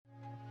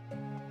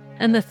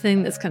And the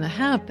thing that's going to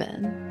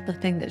happen, the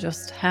thing that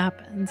just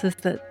happens, is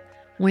that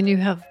when you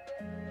have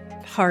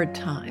hard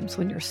times,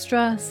 when you're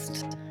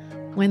stressed,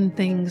 when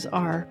things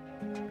are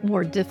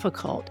more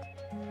difficult,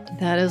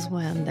 that is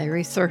when they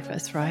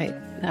resurface, right?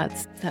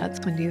 That's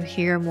when you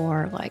hear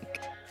more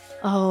like,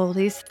 oh,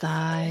 these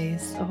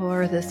thighs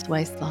or this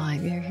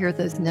waistline. You hear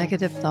those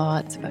negative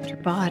thoughts about your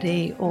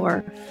body,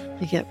 or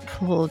you get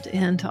pulled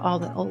into all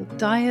the old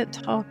diet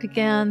talk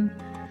again.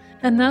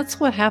 And that's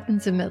what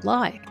happens in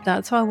midlife.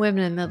 That's why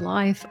women in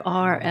midlife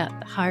are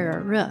at higher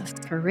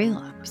risk for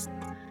relapse,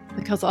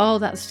 because all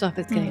that stuff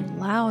is getting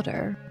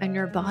louder and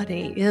your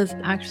body is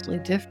actually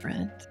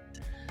different.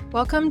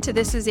 Welcome to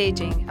This Is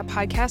Aging, a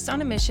podcast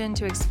on a mission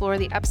to explore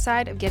the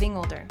upside of getting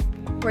older.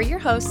 We're your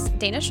hosts,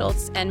 Dana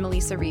Schultz and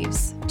Melissa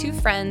Reeves, two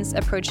friends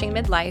approaching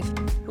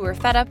midlife who are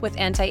fed up with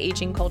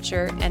anti-aging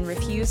culture and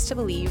refuse to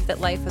believe that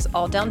life is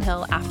all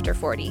downhill after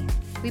 40.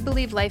 We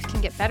believe life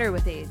can get better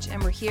with age,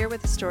 and we're here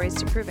with the stories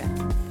to prove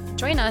it.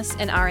 Join us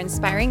and our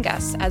inspiring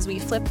guests as we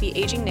flip the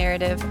aging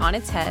narrative on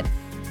its head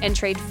and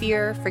trade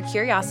fear for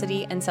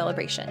curiosity and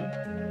celebration.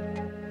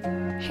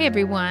 Hey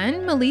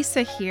everyone,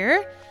 Melissa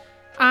here.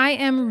 I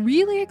am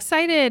really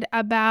excited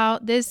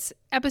about this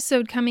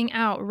episode coming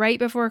out right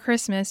before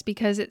Christmas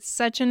because it's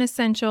such an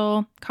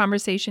essential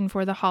conversation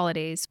for the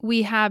holidays.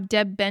 We have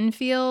Deb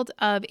Benfield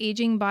of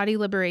Aging Body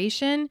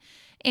Liberation,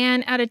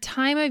 and at a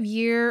time of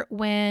year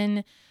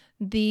when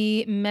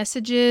the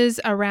messages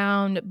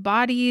around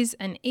bodies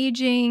and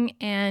aging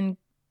and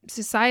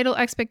societal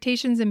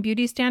expectations and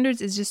beauty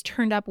standards is just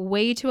turned up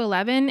way to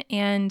 11,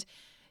 and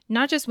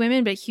not just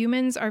women, but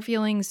humans are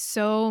feeling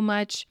so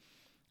much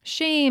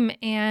shame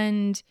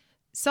and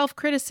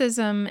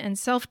self-criticism and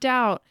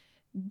self-doubt.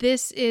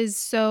 This is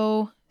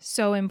so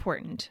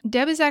important.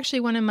 Deb is actually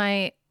one of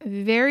my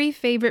very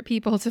favorite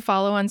people to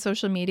follow on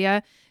social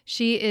media.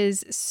 She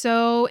is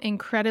so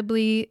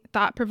incredibly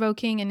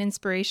thought-provoking and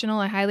inspirational.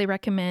 I highly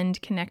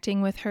recommend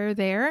connecting with her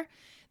there.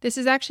 This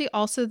is actually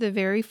also the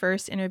very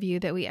first interview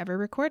that we ever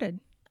recorded.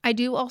 I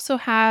do also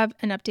have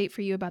an update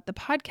for you about the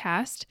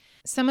podcast.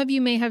 Some of you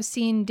may have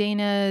seen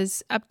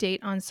Dana's update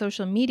on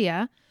social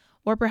media,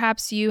 or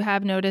perhaps you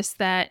have noticed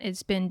that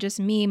it's been just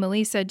me,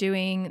 Melissa,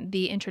 doing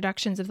the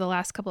introductions of the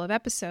last couple of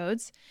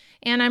episodes.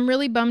 And I'm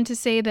really bummed to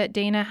say that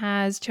Dana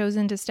has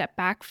chosen to step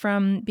back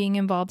from being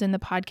involved in the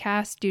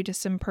podcast due to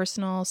some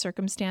personal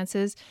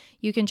circumstances.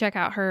 You can check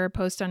out her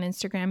post on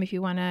Instagram if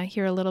you want to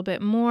hear a little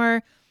bit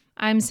more.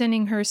 I'm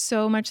sending her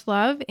so much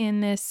love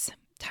in this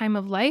time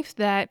of life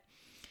that,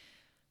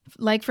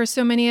 like for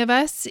so many of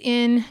us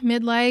in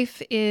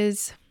midlife,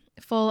 is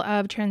full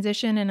of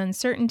transition and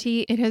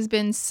uncertainty. It has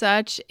been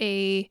such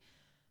a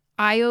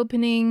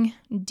eye-opening,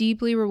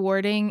 deeply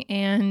rewarding,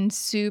 and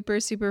super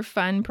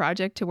fun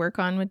project to work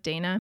on with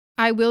Dana.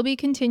 I will be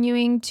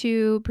continuing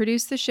to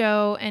produce the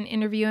show and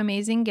interview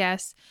amazing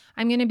guests.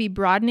 I'm going to be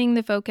broadening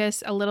the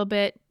focus a little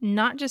bit,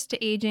 not just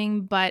to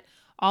aging, but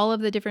all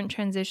of the different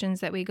transitions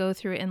that we go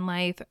through in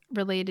life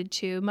related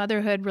to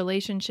motherhood,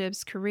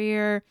 relationships,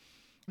 career,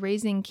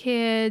 raising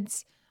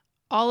kids,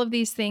 all of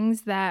these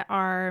things that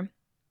are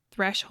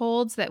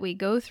thresholds that we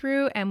go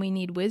through and we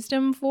need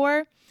wisdom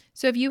for.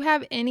 So if you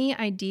have any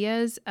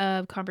ideas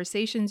of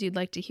conversations you'd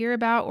like to hear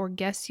about or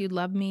guests you'd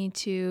love me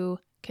to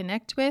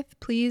connect with,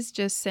 please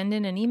just send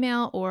in an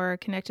email or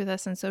connect with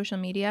us on social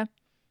media.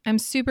 I'm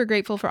super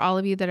grateful for all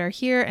of you that are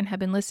here and have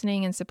been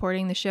listening and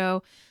supporting the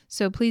show.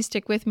 So please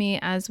stick with me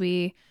as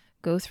we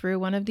go through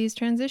one of these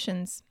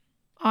transitions.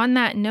 On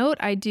that note,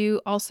 I do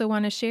also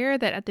want to share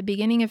that at the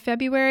beginning of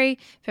February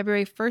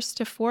 1st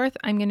to 4th,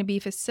 I'm going to be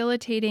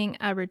facilitating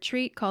a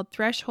retreat called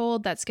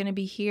Threshold that's going to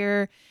be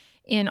here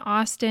in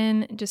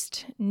Austin,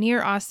 just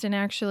near Austin,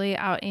 actually,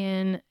 out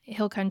in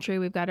Hill Country.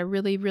 We've got a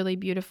really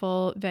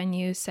beautiful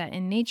venue set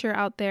in nature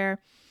out there.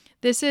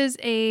 This is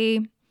a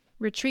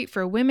retreat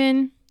for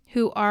women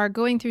who are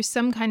going through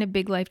some kind of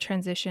big life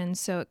transition.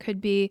 So it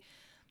could be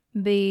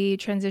the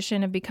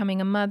transition of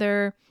becoming a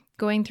mother,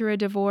 going through a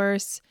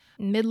divorce,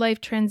 midlife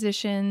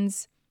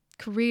transitions,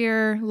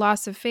 career,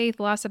 loss of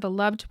faith, loss of a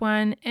loved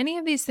one, any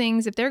of these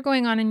things. If they're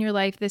going on in your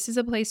life, this is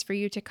a place for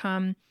you to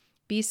come,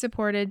 be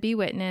supported, be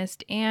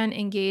witnessed, and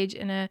engage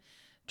in a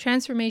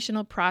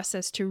transformational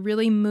process to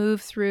really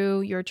move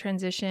through your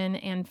transition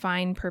and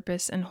find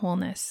purpose and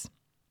wholeness.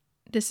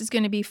 This is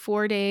going to be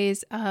 4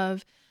 days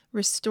of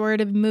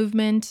restorative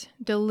movement,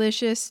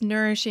 delicious,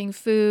 nourishing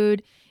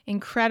food,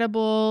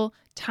 incredible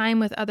time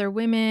with other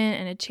women,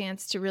 and a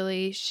chance to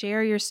really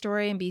share your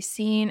story and be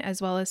seen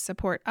as well as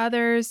support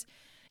others.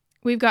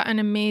 We've got an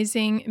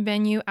amazing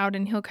venue out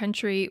in Hill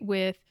Country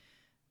with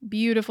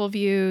beautiful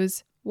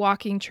views,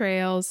 walking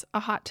trails, a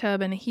hot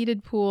tub and a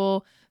heated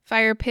pool,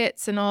 fire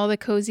pits and all the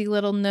cozy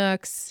little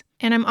nooks.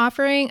 And I'm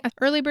offering an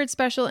early bird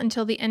special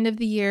until the end of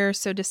the year.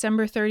 So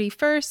December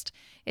 31st,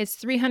 it's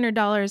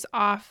 $300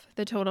 off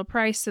the total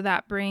price. So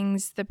that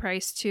brings the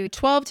price to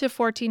 $1,200 to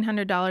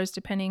 $1,400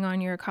 depending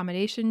on your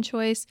accommodation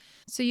choice.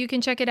 So you can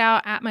check it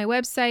out at my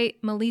website,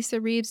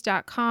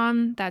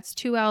 melissareeves.com. That's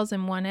 2 L's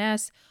and 1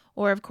 S.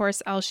 Or, of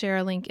course, I'll share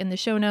a link in the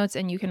show notes,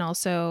 and you can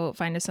also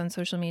find us on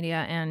social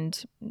media,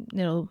 and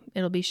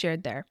it'll be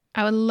shared there.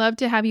 I would love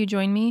to have you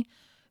join me.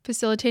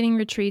 Facilitating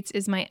retreats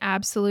is my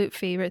absolute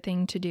favorite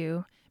thing to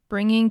do.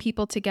 Bringing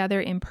people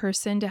together in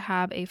person to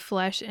have a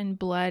flesh and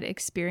blood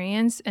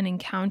experience, an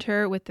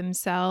encounter with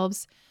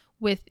themselves,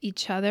 with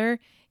each other,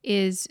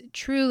 is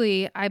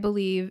truly, I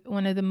believe,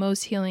 one of the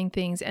most healing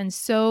things and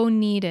so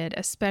needed,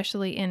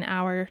 especially in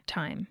our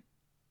time.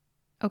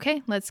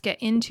 Okay, let's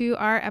get into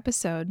our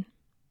episode.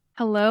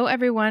 Hello,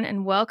 everyone,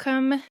 and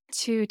welcome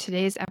to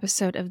today's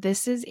episode of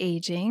This is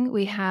Aging.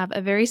 We have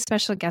a very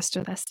special guest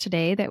with us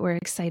today that we're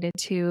excited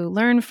to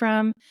learn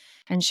from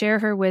and share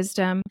her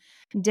wisdom.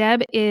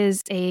 Deb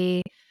is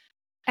an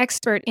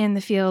expert in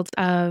the field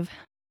of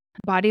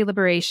body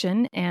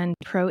liberation and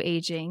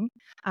pro-aging.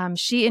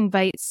 She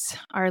invites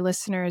our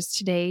listeners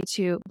today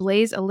to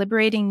blaze a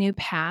liberating new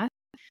path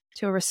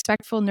to a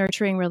respectful,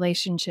 nurturing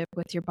relationship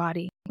with your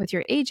body, with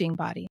your aging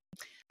body.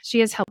 She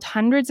has helped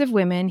hundreds of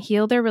women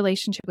heal their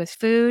relationship with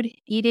food,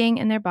 eating,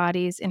 and their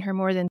bodies in her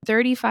more than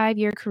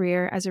 35-year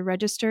career as a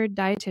registered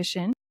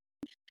dietitian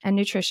and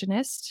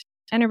nutritionist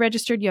and a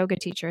registered yoga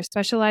teacher,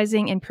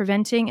 specializing in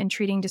preventing and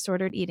treating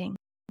disordered eating.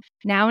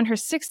 Now in her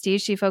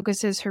 60s, she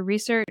focuses her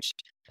research,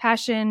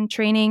 passion,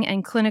 training,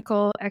 and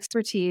clinical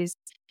expertise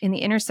in the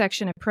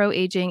intersection of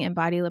pro-aging and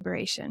body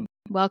liberation.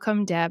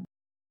 Welcome, Deb.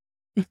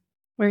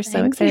 We're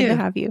so excited to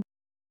have you.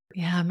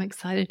 Yeah, I'm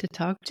excited to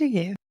talk to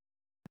you.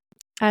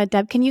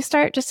 Deb, can you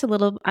start just a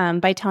little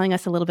by telling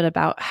us a little bit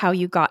about how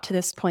you got to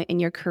this point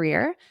in your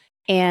career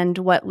and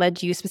what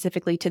led you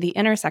specifically to the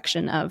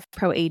intersection of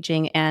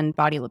pro-aging and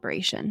body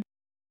liberation?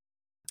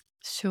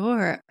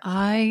 Sure.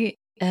 I,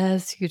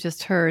 as you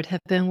just heard,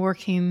 have been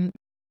working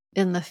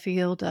in the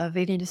field of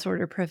eating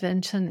disorder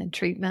prevention and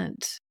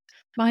treatment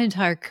my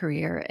entire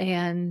career.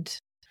 And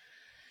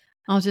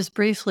I'll just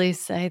briefly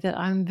say that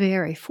I'm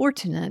very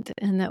fortunate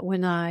in that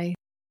when I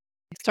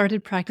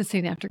started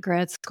practicing after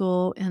grad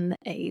school in the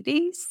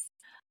 80s,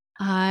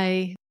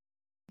 I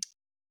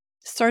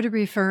started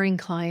referring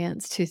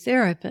clients to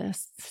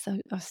therapists. So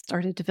I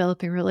started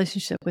developing a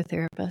relationship with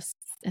therapists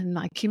in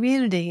my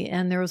community.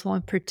 And there was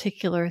one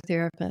particular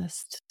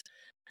therapist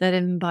that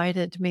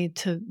invited me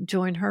to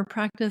join her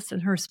practice,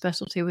 and her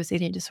specialty was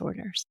eating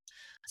disorders.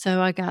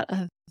 So I got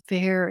a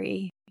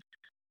very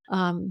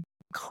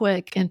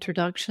quick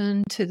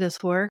introduction to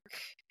this work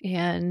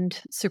and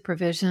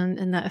supervision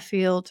in that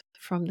field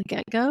from the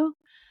get-go.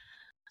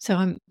 So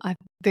I'm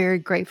very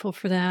grateful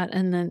for that.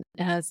 And then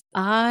as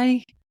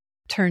I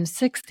turned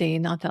 60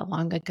 not that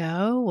long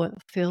ago, what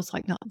feels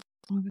like not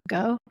long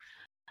ago,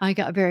 I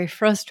got very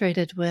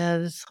frustrated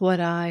with what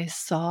I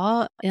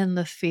saw in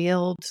the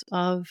field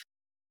of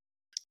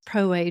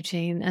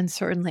pro-aging and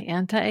certainly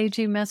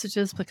anti-aging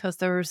messages, because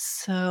they were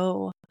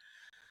so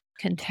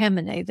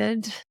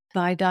contaminated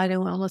by diet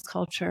and wellness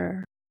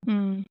culture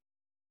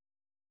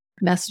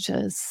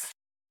messages,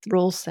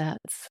 rule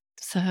sets.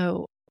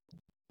 So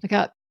I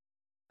got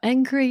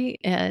angry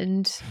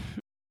and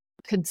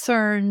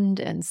concerned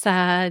and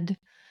sad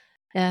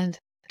and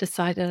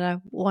decided I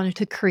wanted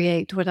to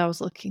create what I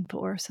was looking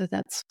for. So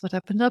that's what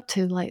I've been up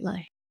to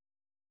lately.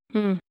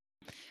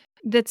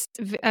 That's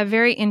a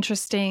very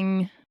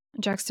interesting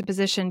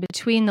juxtaposition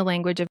between the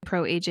language of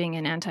pro-aging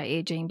and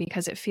anti-aging,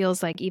 because it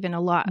feels like even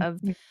a lot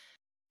of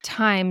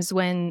times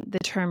when the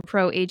term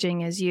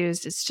pro-aging is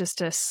used, it's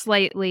just a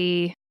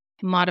slightly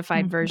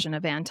modified version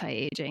of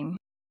anti-aging.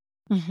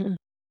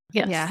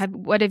 Yes. Yeah.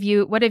 What have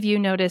you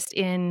noticed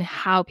in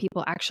how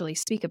people actually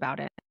speak about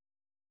it?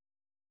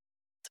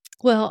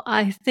 Well,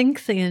 I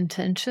think the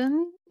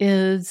intention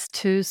is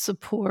to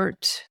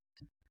support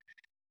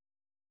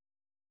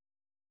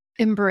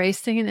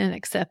embracing and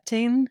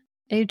accepting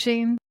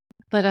aging,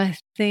 but I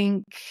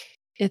think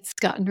it's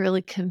gotten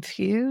really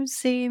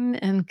confusing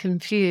and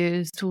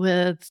confused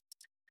with,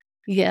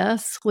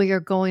 yes, we are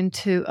going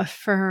to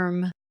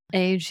affirm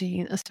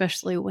aging,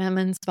 especially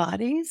women's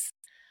bodies,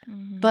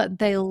 but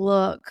they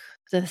look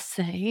the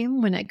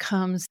same when it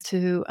comes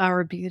to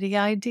our beauty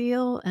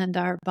ideal and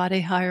our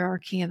body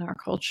hierarchy in our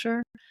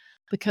culture,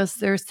 because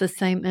there's the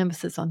same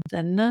emphasis on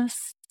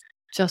thinness,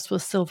 just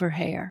with silver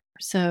hair.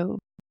 So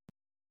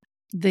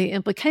the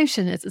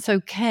implication is it's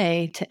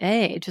okay to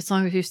age as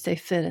long as you stay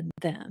fit and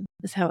thin.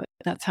 That's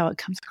how it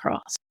comes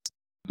across.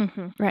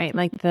 Right,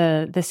 like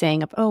the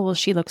saying of, "Oh, well,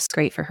 she looks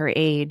great for her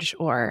age,"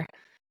 or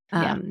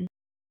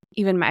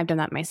even I've done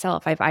that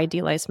myself. I've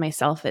idealized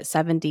myself at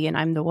 70, and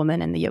I'm the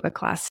woman in the yoga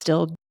class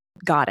still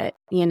got it,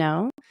 you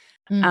know.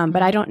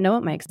 But I don't know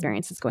what my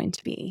experience is going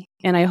to be,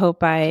 and I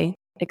hope I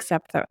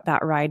accept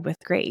that ride with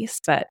grace.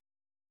 But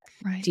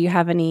do you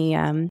have any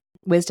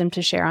wisdom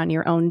to share on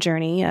your own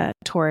journey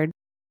toward,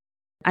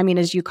 I mean,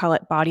 as you call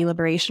it, body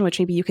liberation, which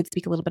maybe you could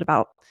speak a little bit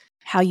about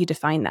how you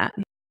define that?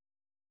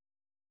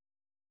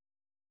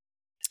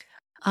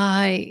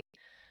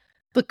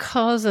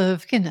 Because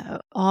of,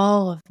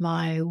 all of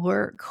my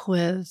work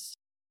with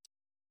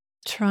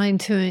trying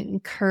to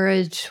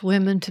encourage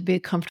women to be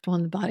comfortable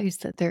in the bodies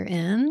that they're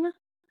in,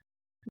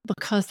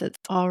 because it's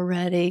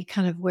already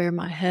kind of where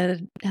my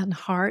head and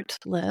heart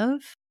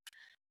live,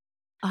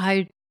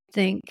 I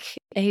think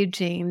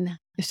aging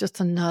is just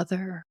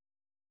another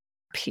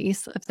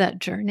piece of that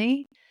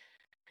journey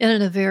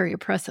in a very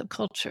oppressive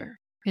culture.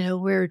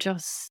 We're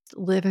just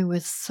living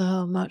with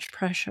so much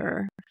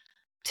pressure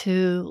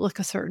to look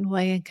a certain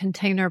way and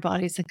contain our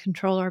bodies and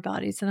control our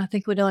bodies. And I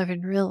think we don't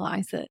even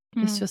realize it.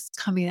 It's just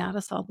coming at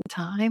us all the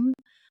time,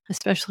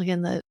 especially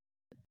in the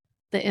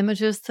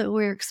images that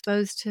we're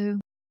exposed to.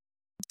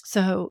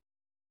 So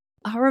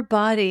our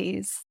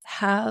bodies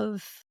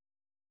have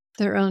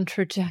their own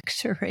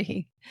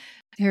trajectory.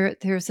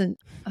 There's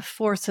a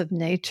force of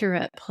nature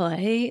at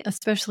play,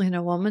 especially in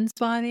a woman's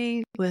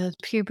body with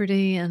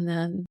puberty, and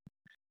then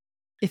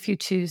if you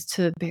choose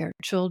to bear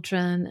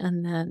children,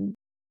 and then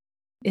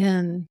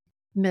in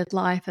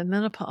midlife and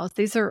menopause.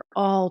 These are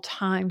all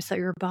times that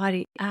your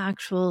body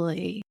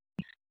actually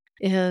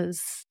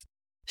is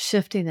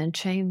shifting and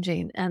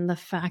changing. And the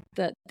fact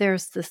that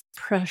there's this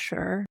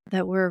pressure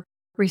that we're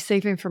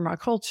receiving from our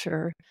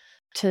culture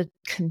to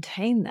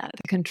contain that,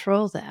 to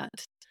control that,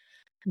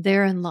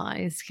 therein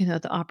lies,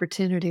 the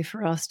opportunity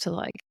for us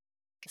to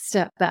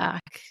step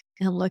back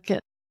and look at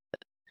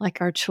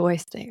our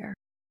choice there.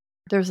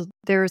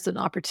 There's an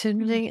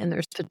opportunity and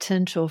there's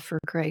potential for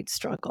great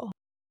struggle.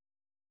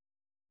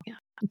 Yeah,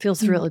 it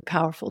feels really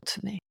powerful to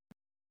me.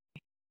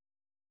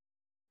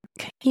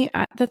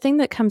 The thing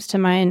that comes to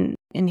mind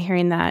in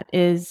hearing that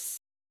is,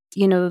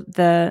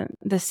 the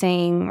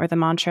saying or the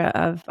mantra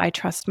of "I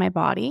trust my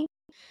body."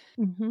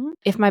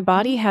 If my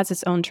body has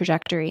its own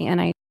trajectory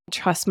and I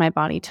trust my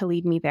body to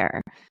lead me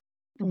there,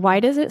 why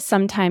does it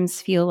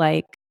sometimes feel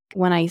like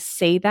when I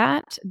say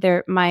that,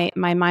 my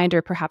mind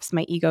or perhaps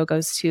my ego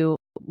goes to,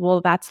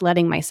 well, that's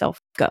letting myself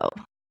go.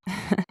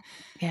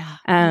 Yeah.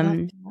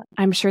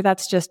 I'm sure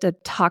that's just a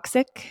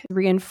toxic,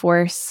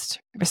 reinforced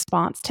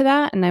response to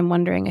that. And I'm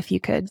wondering if you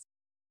could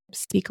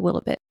speak a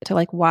little bit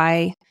to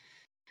why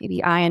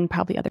maybe I and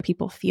probably other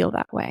people feel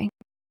that way.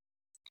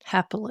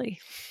 Happily.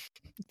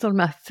 It's one of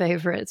my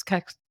favorites,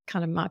 kind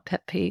of my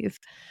pet peeve,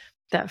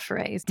 that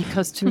phrase.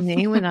 Because to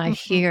me, when I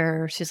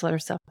hear she's let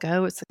herself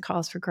go, it's a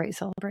cause for great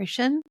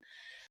celebration,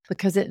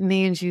 because it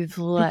means you've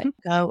let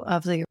go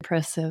of the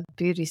oppressive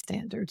beauty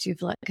standards.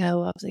 You've let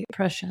go of the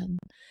oppression,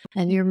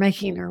 and you're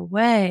making your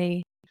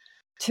way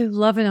to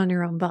loving on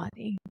your own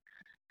body,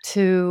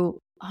 to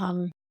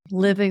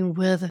living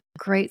with a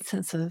great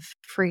sense of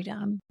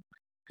freedom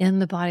in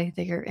the body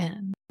that you're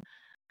in.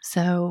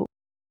 So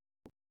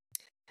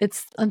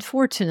it's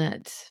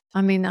unfortunate.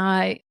 I mean,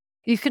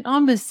 you can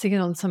almost see it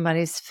on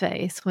somebody's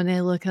face when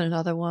they look at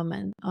another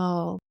woman.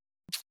 Oh,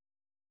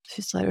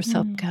 she's let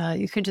herself go.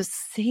 You can just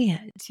see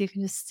it. You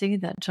can just see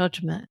that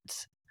judgment.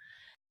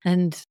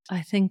 And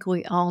I think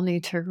we all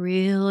need to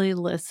really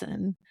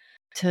listen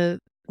to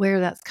where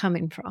that's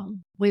coming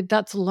from.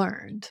 That's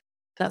learned.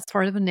 That's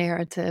part of a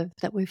narrative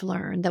that we've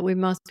learned, that we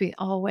must be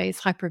always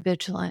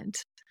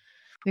hypervigilant.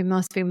 We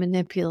must be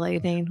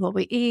manipulating what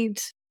we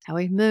eat, how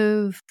we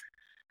move,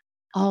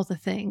 all the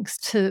things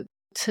to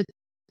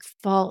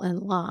fall in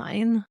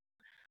line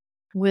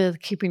with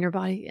keeping your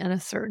body in a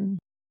certain,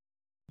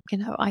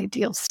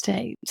 ideal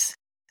state,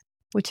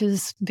 which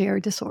is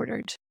very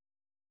disordered.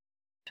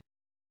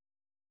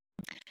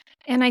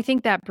 And I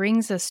think that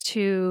brings us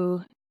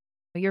to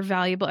your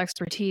valuable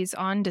expertise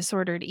on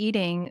disordered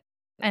eating.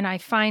 And I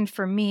find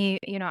for me,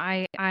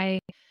 I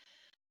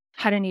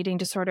had an eating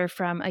disorder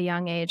from a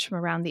young age, from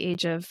around the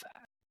age of,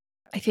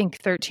 I think,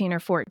 13 or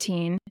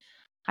 14.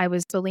 I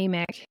was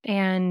bulimic,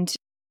 and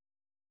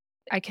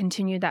I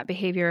continued that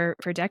behavior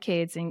for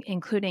decades,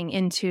 including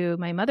into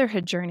my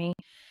motherhood journey.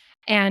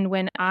 And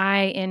when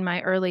I, in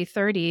my early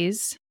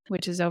 30s,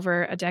 which is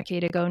over a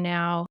decade ago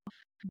now,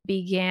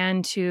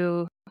 began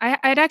to,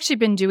 I'd actually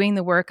been doing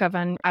the work of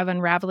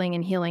unraveling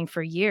and healing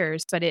for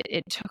years, but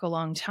it took a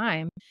long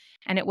time.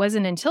 And it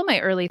wasn't until my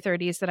early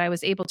 30s that I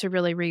was able to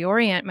really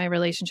reorient my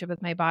relationship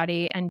with my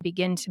body and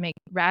begin to make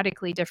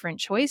radically different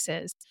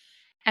choices.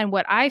 And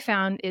what I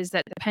found is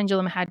that the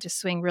pendulum had to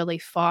swing really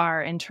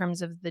far in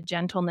terms of the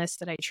gentleness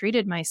that I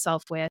treated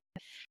myself with.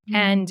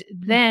 And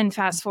then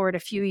fast forward a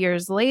few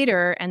years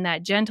later, and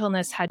that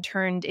gentleness had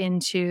turned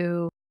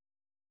into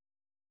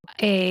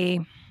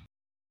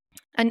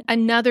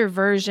another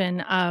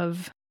version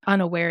of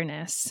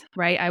unawareness,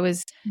 right? I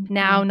was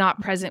now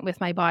not present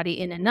with my body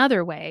in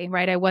another way,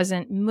 right? I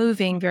wasn't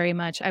moving very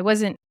much. I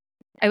wasn't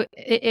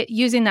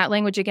using that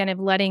language again of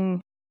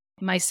letting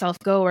myself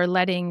go, or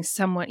letting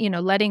someone,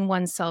 letting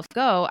oneself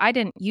go. I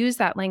didn't use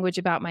that language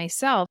about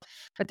myself,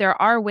 but there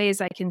are ways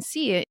I can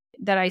see it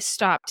that I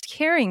stopped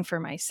caring for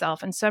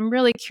myself. And so I'm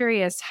really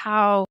curious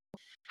how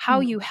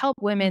you help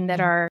women that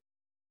are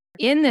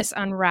in this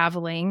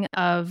unraveling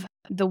of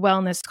the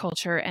wellness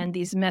culture and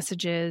these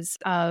messages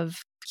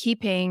of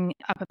keeping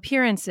up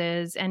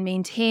appearances and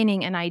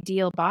maintaining an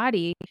ideal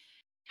body.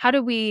 How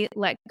do we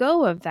let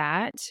go of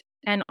that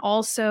and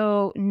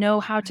also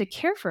know how to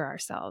care for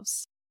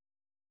ourselves?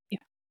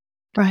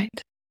 Right.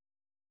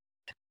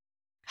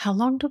 How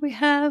long do we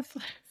have?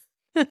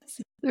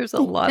 There's a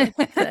lot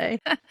to say.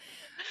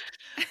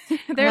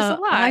 There's a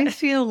lot. I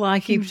feel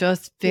like you've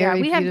just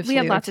very we have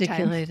beautifully lots of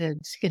time. articulated,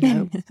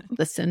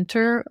 the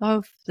center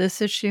of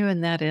this issue,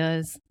 and that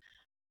is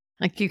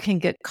like you can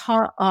get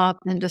caught up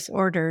in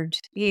disordered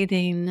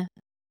eating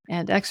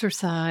and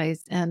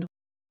exercise and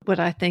what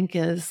I think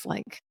is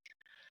like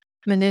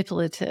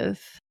manipulative.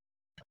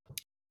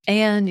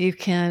 And you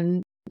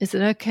can, is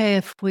it okay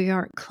if we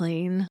aren't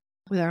clean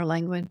with our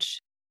language?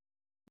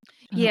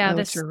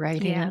 This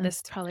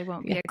probably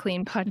won't be a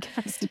clean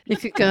podcast. You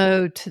could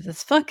go to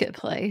this fuck it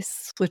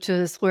place, which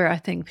is where I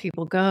think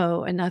people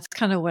go. And that's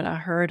kind of what I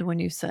heard when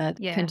you said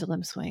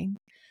pendulum swing,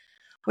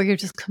 where you're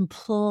just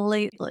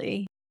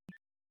completely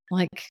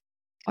like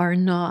are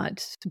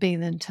not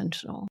being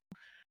intentional.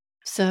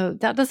 So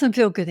that doesn't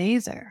feel good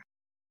either.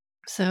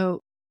 So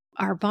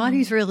our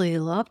bodies really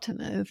love to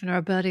move, and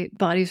our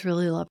bodies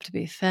really love to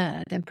be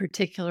fed in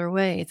particular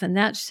ways. And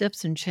that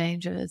shifts and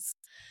changes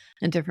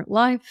in different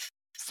life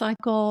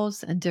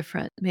cycles and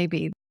different,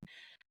 maybe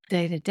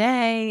day to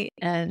day.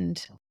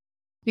 And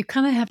you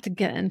kind of have to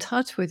get in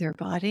touch with your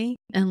body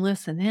and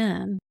listen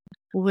in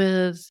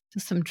with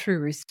some true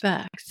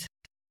respect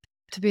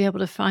to be able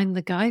to find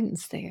the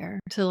guidance there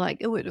to like,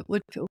 it would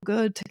feel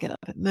good to get up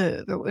and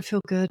move. It would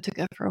feel good to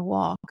go for a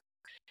walk.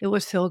 It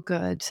would feel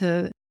good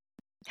to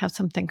have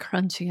something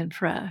crunchy and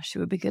fresh. It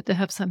would be good to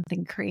have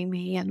something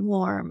creamy and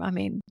warm. I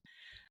mean,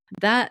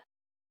 that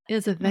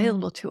is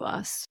available to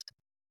us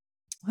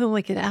when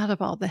we get out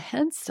of all the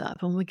head stuff,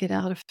 when we get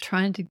out of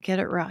trying to get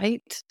it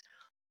right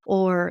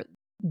or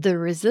the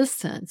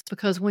resistance.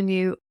 Because when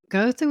you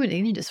go through an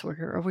eating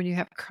disorder or when you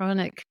have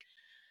chronic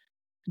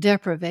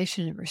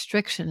deprivation and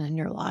restriction in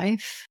your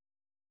life,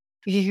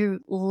 you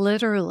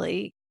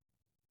literally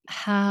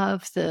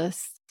have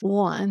this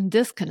one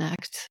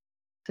disconnect.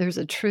 There's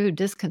a true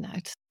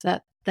disconnect,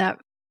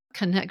 that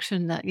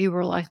connection that you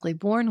were likely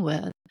born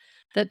with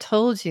that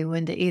told you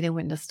when to eat and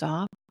when to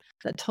stop,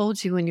 that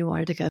told you when you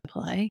wanted to go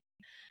play,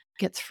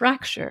 gets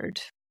fractured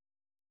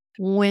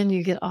when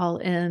you get all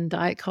in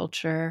diet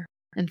culture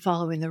and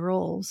following the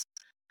rules.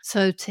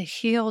 So to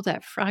heal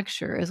that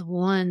fracture is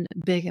one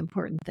big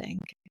important thing.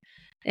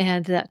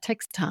 And that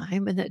takes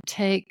time, and it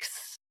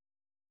takes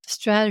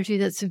strategy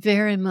that's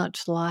very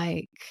much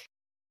like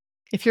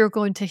if you're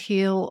going to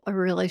heal a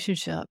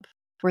relationship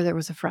where there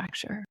was a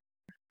fracture.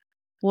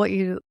 What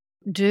you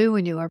do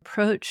when you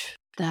approach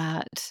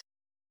that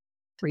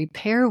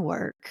repair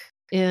work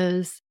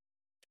is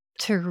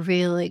to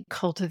really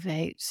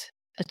cultivate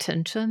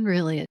attention,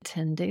 really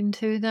attending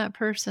to that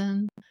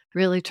person,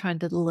 really trying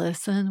to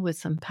listen with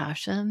some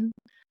passion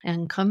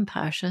and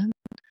compassion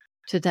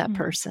to that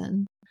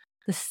person.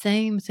 The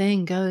same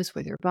thing goes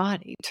with your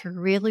body, to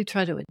really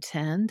try to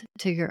attend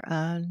to your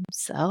own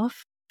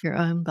self, your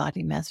own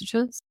body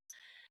messages,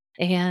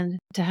 and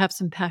to have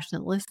some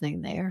passionate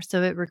listening there.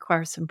 So it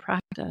requires some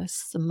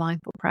practice, some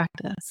mindful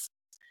practice.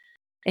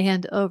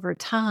 And over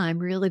time,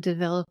 really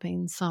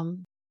developing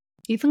some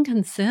even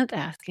consent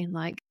asking,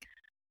 like,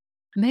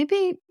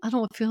 maybe I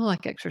don't feel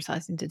like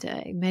exercising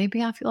today.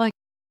 Maybe I feel like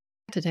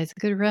today's a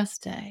good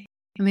rest day.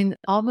 I mean,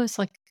 almost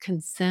like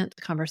consent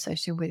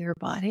conversation with your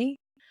body.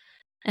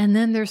 And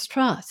then there's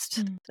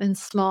trust in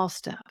small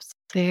steps,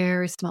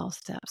 very small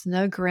steps,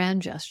 no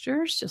grand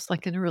gestures, just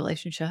like in a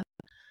relationship.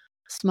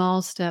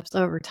 Small steps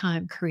over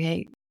time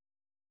create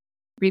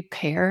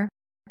repair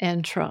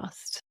and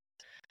trust.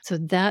 So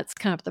that's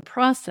kind of the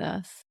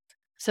process.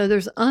 So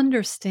there's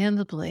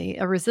understandably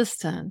a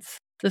resistance.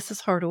 This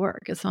is hard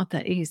work. It's not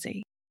that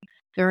easy.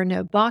 There are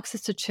no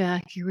boxes to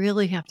check. You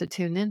really have to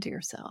tune into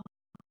yourself.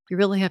 You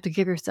really have to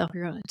give yourself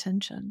your own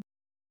attention.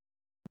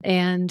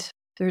 And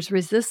there's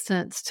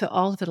resistance to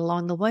all of it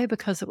along the way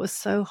because it was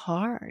so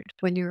hard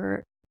when you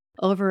were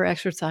over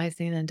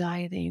exercising and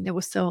dieting. It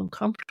was so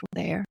uncomfortable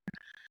there.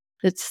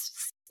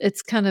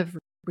 It's kind of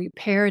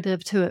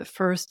reparative to at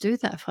first do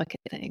that fucking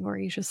thing where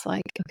you're just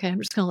like, okay, I'm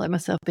just going to let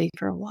myself be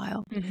for a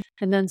while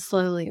and then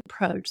slowly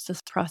approach this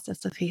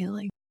process of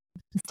healing.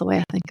 That's the way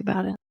I think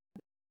about it.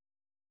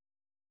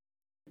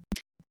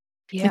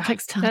 Yeah, it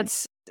takes time.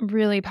 That's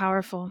really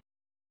powerful.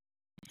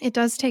 It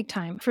does take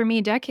time. For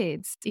me,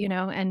 decades,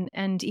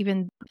 and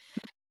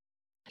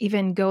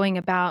even going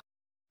about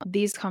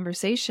these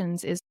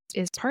conversations is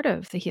part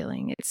of the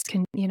healing. It's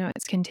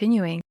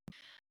continuing.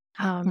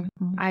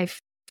 I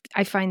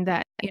find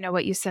that,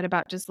 what you said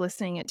about just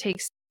listening, it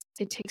takes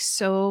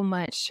so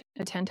much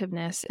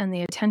attentiveness, and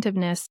the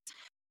attentiveness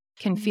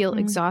can feel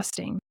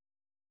exhausting.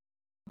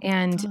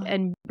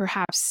 And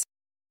perhaps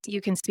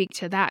you can speak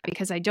to that,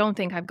 because I don't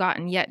think I've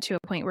gotten yet to a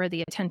point where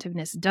the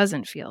attentiveness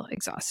doesn't feel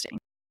exhausting.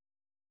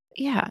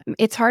 Yeah,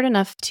 it's hard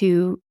enough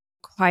to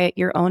quiet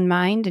your own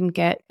mind and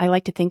I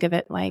like to think of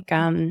it like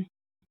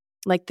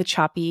the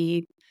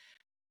choppy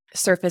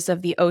surface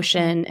of the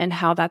ocean and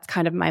how that's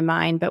kind of my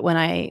mind. But when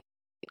I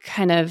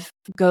kind of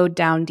go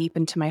down deep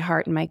into my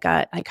heart and my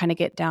gut, I kind of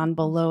get down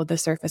below the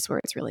surface where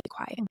it's really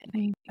quiet.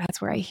 And that's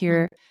where I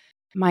hear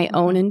my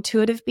own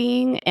intuitive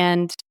being,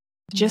 and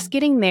just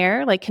getting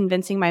there, like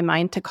convincing my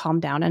mind to calm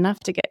down enough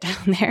to get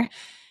down there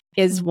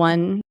is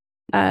one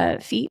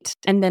feat.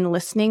 And then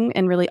listening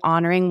and really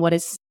honoring what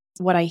is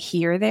what I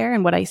hear there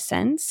and what I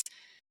sense.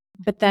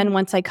 But then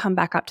once I come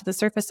back up to the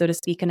surface, so to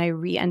speak, and I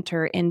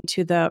re-enter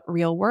into the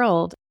real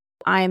world,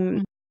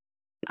 I'm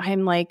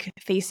like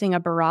facing a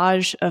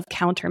barrage of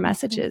counter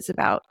messages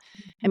about,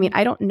 I mean,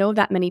 I don't know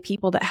that many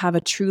people that have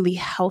a truly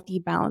healthy,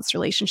 balanced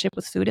relationship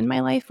with food in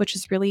my life, which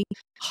is really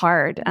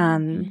hard.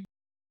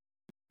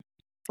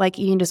 Like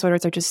eating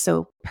disorders are just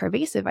so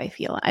pervasive, I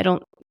feel. I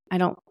don't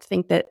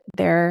think that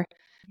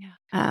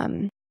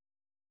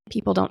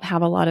people don't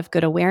have a lot of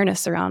good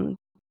awareness around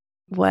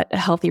what a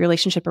healthy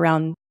relationship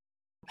around,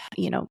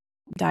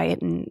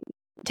 diet and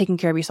taking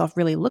care of yourself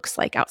really looks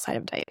like outside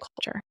of diet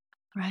culture.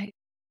 Right.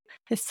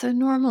 It's so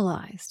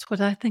normalized.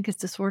 What I think is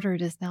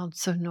disordered is now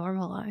so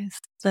normalized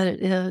that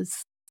it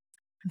is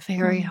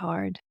very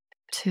hard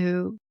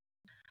to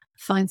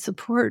find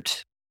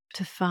support,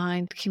 to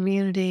find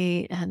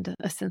community and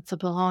a sense of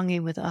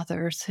belonging with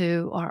others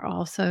who are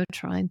also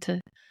trying to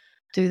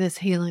do this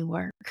healing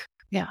work.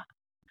 Yeah.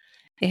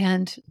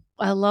 And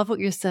I love what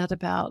you said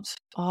about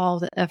all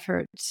the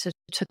effort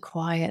to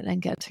quiet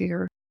and get to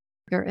your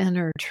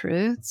inner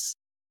truths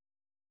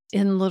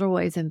in little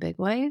ways and big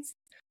ways.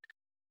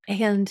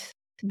 And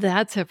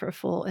that's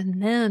effortful.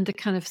 And then to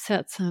kind of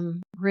set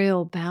some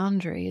real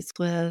boundaries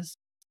with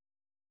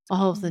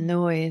all of the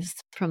noise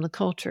from the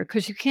culture,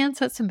 because you can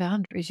set some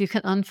boundaries. You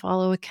can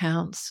unfollow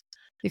accounts.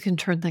 You can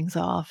turn things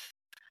off.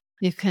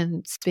 You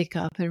can speak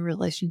up in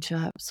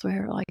relationships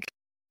where, like,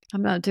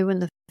 I'm not doing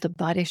the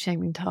body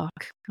shaming talk.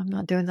 I'm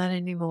not doing that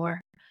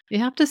anymore. You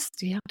have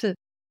to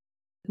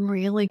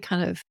really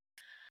kind of,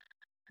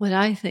 what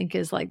I think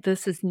is like,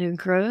 this is new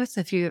growth.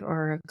 If you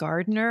are a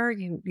gardener,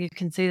 you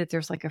can see that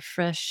there's like a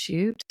fresh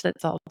shoot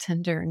that's all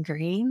tender and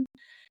green,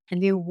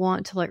 and you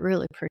want to like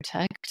really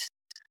protect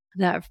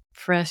that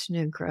fresh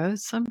new growth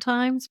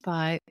sometimes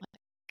by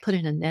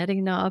putting a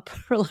netting up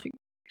or like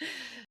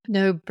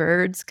no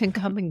birds can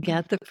come and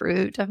get the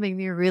fruit. I mean,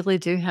 you really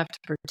do have to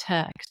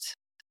protect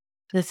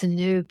this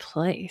new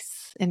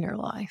place in your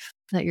life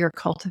that you're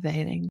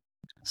cultivating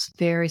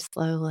very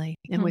slowly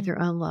and with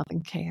your own love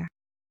and care.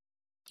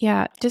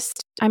 Yeah,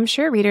 just I'm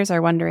sure readers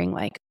are wondering,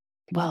 like,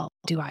 well,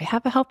 do I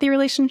have a healthy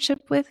relationship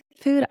with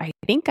food? I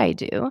think I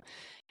do.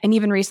 And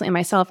even recently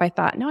myself, I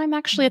thought, no, I'm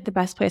actually at the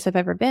best place I've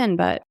ever been.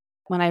 But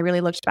when I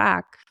really looked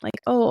back, like,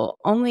 oh,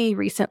 only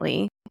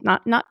recently,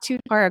 not too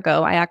far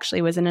ago, I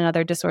actually was in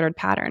another disordered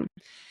pattern.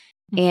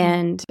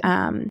 And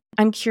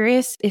I'm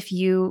curious if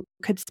you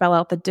could spell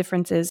out the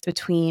differences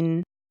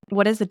between,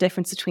 what is the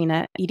difference between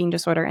an eating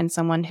disorder and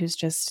someone who's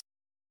just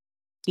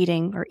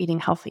eating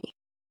healthy?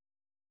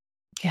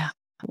 Yeah.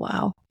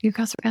 Wow. You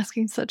guys are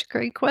asking such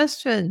great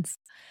questions.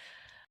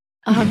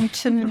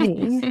 To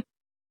me,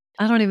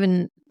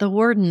 the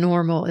word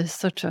normal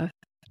is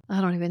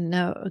I don't even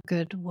know a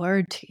good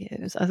word to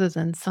use other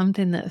than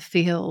something that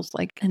feels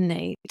like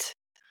innate,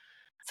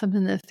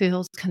 something that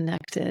feels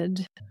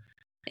connected.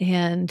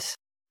 And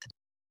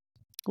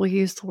we'll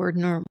use the word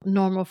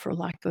normal for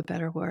lack of a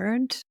better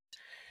word.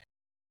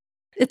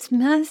 It's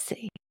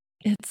messy.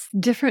 It's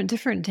different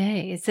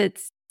days.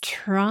 It's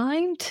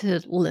trying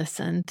to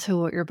listen to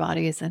what your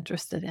body is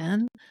interested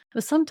in,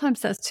 but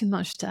sometimes that's too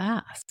much to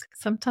ask.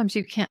 Sometimes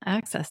you can't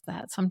access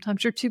that.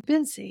 Sometimes you're too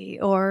busy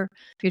or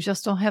you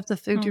just don't have the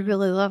food you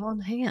really love on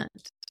hand.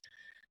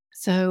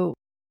 So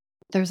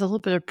there's a little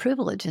bit of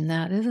privilege in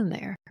that, isn't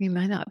there? You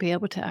may not be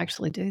able to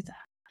actually do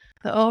that.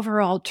 But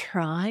overall,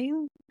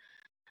 trying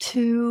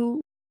to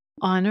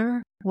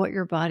honor what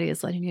your body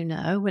is letting you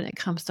know when it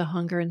comes to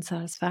hunger and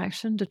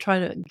satisfaction, to try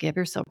to give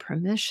yourself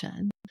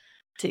permission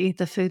to eat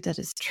the food that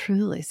is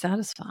truly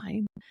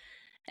satisfying.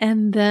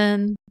 And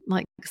then,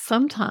 like,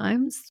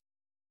 sometimes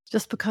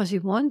just because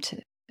you want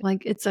to,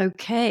 like, it's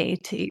okay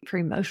to eat for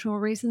emotional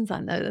reasons.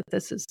 I know that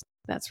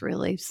that's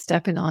really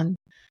stepping on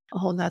a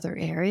whole nother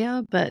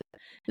area, but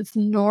it's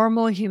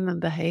normal human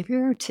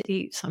behavior to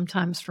eat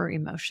sometimes for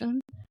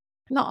emotion.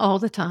 Not all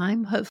the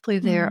time. Hopefully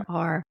there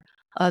are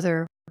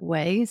other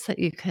ways that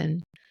you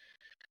can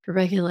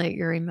regulate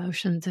your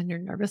emotions and your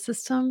nervous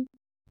system,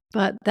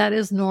 but that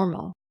is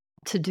normal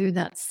to do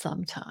that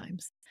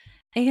sometimes.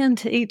 And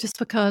to eat just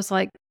because,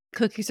 like,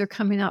 cookies are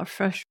coming out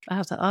fresh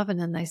out of the oven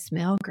and they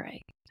smell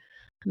great.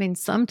 I mean,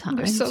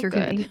 sometimes you're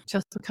going to eat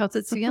just because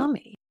it's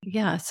yummy.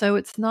 Yeah. So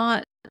it's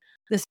not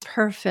this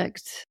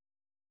perfect,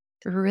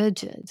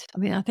 rigid. I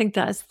mean, I think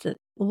that's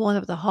one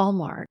of the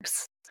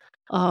hallmarks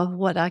of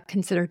what I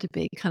consider to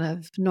be kind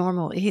of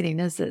normal eating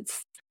is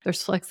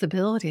there's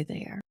flexibility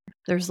there.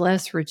 There's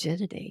less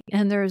rigidity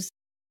and there's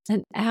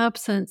an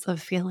absence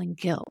of feeling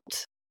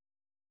guilt.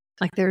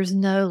 Like there's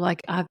no,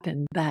 like, I've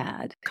been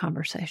bad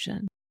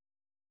conversation.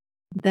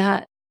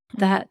 That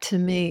to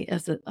me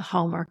is a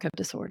hallmark of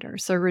disorder.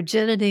 So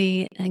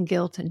rigidity and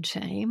guilt and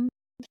shame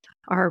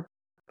are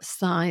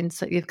signs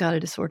that you've got a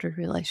disordered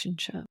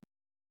relationship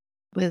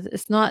with.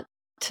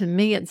 To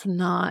me, it's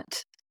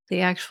not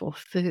the actual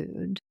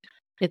food.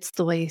 It's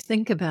the way you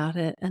think about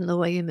it and the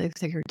way you move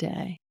through your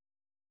day.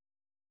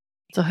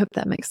 So I hope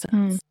that makes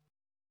sense.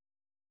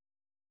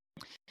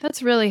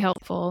 That's really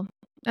helpful.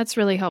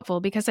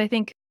 Because I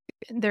think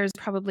there's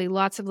probably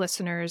lots of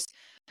listeners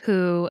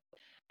who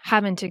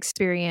haven't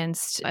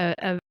experienced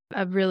a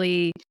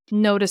really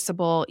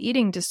noticeable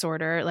eating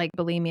disorder like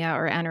bulimia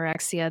or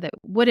anorexia that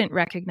wouldn't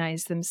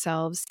recognize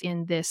themselves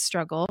in this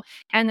struggle.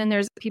 And then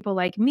there's people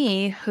like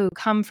me who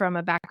come from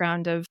a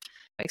background of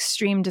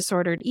extreme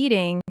disordered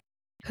eating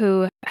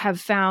who have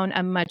found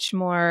a much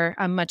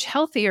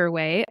healthier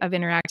way of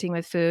interacting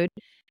with food.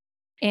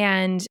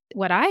 And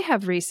what I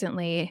have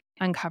recently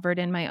uncovered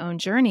in my own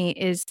journey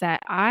is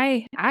that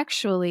I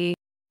actually,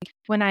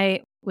 when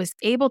I was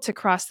able to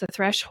cross the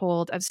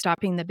threshold of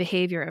stopping the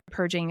behavior of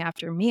purging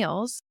after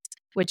meals,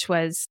 which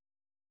was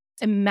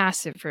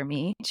massive for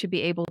me to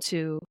be able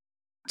to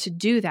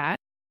do that,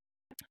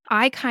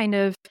 I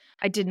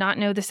did not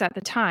know this at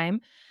the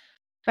time,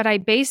 but I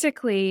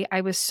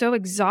was so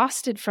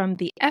exhausted from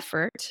the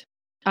effort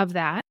of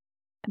that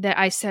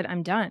I said,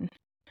 I'm done.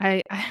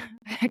 I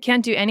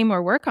can't do any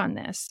more work on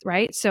this,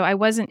 right? So I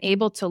wasn't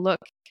able to look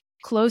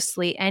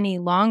closely any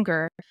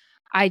longer.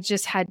 I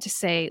just had to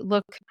say,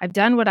 look, I've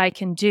done what I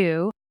can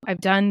do. I've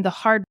done the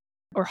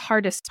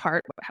hardest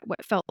part,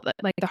 what felt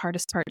like the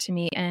hardest part to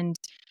me. And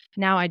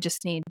now I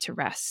just need to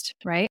rest,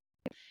 right?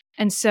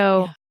 And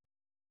so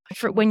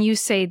when you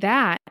say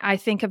that, I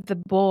think of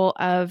the bowl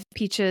of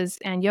peaches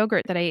and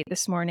yogurt that I ate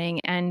this morning.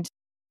 And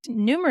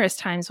numerous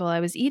times while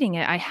I was eating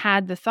it, I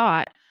had the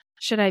thought,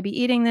 should I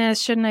be eating this?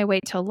 Shouldn't I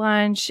wait till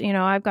lunch?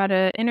 I've got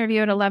an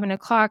interview at 11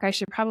 o'clock. I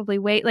should probably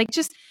wait. Like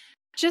just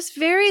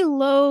very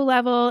low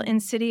level,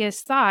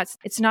 insidious thoughts.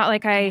 It's not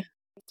like I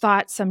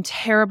thought some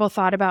terrible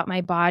thought about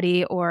my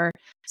body or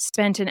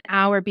spent an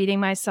hour beating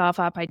myself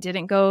up. I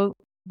didn't go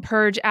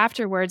purge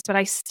afterwards, but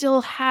I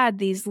still had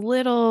these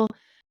little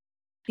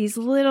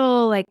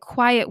like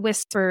quiet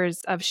whispers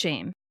of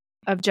shame,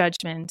 of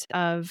judgment,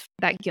 of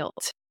that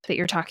guilt that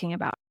you're talking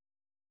about.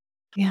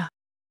 Yeah.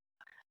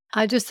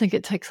 I just think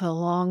it takes a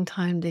long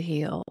time to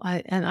heal.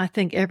 I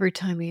think every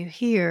time you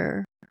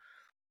hear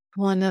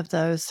one of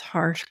those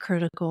harsh,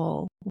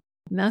 critical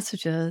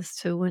messages,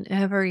 to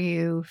whenever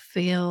you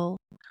feel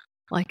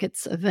like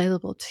it's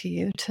available to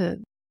you to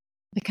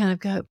kind of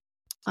go,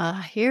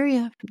 I hear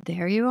you.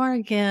 There you are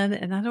again,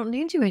 and I don't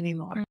need you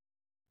anymore.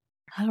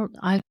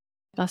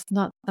 That's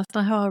not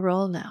how I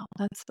roll now.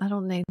 I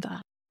don't need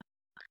that.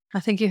 I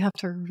think you have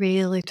to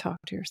really talk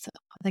to yourself.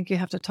 I think you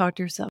have to talk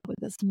to yourself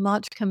with as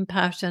much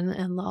compassion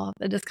and love.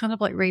 It is kind of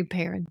like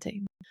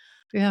reparenting.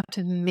 You have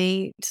to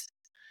meet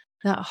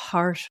that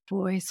harsh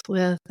voice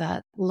with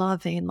that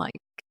loving, like,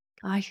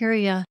 I hear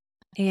you,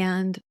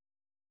 and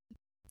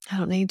I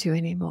don't need you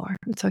anymore.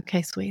 It's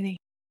okay, sweetie.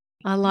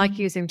 I like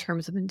using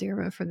terms of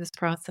endearment for this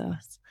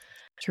process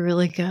to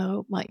really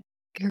go, like,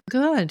 you're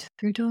good.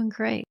 You're doing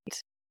great.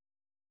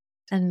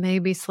 And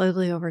maybe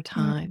slowly over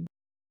time,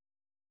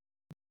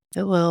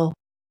 it will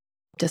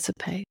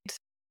dissipate.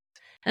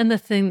 And the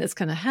thing that's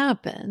going to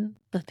happen,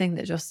 the thing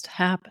that just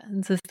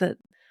happens, is that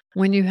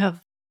when you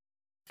have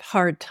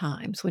hard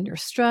times, when you're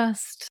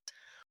stressed,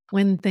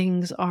 when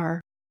things are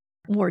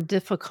more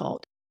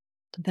difficult,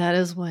 that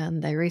is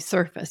when they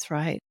resurface,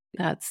 right?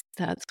 That's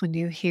when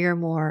you hear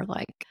more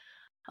like,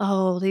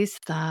 oh, these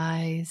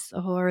thighs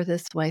or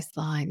this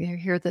waistline. You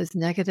hear those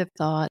negative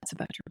thoughts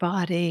about your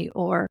body,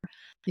 or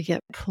you get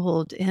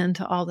pulled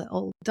into all the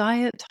old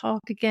diet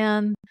talk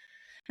again.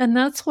 And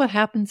that's what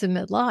happens in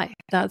midlife.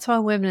 That's why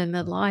women in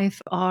midlife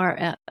are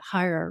at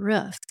higher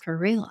risk for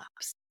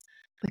relapse,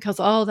 because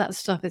all that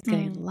stuff is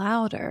getting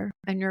louder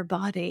and your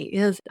body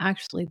is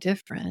actually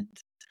different.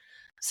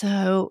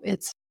 So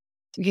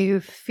you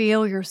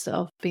feel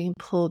yourself being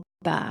pulled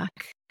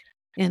back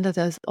into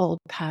those old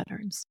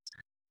patterns.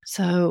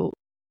 So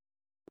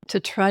to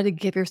try to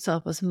give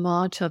yourself as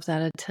much of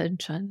that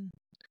attention,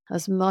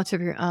 as much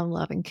of your own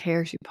love and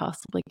care as you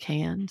possibly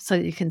can, so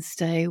that you can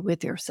stay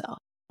with yourself,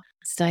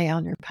 stay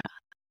on your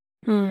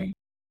path,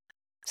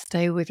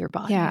 stay with your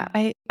body.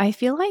 Yeah, I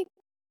feel like,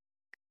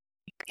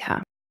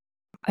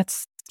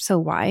 that's so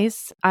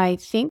wise. I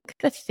think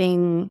the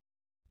thing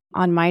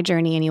on my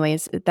journey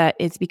anyways that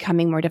is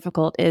becoming more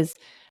difficult is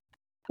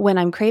when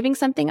I'm craving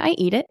something, I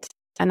eat it,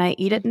 and I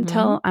eat it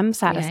until I'm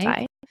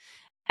satisfied. Yay.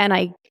 And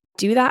I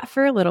do that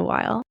for a little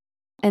while,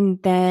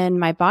 and then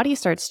my body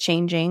starts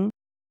changing,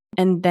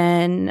 and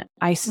then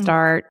I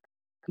start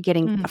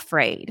getting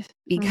afraid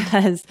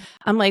because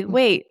I'm like,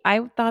 wait,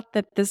 I thought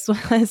that this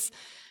was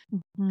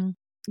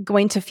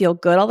going to feel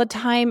good all the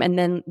time. And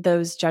then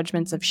those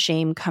judgments of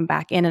shame come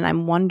back in. And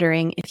I'm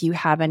wondering if you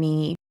have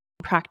any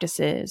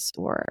practices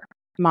or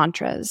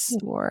mantras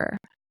or,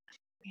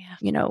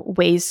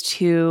 ways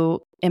to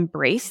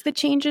embrace the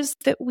changes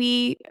that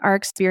we are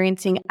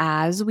experiencing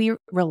as we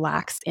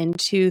relax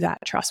into that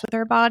trust with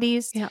our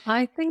bodies. Yeah,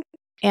 I think.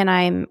 And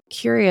I'm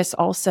curious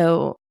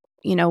also,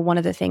 one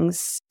of the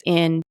things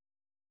in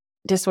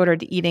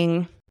disordered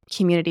eating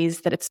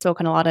communities that it's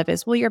spoken a lot of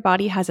is, well, your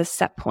body has a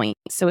set point.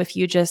 So if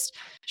you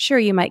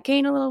you might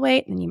gain a little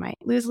weight, and you might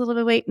lose a little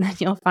bit of weight, and then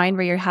you'll find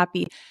where you're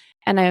happy.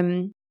 And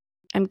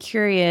I'm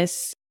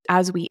curious,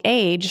 as we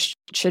age,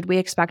 should we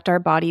expect our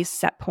body's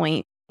set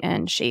point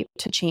and shape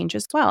to change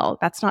as well?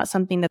 That's not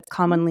something that's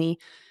commonly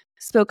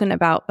spoken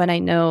about, but I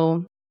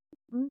know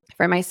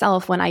for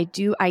myself, when I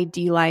do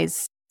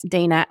idealize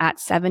Dana at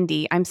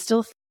 70, I'm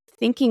still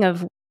thinking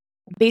of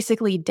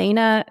basically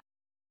Dana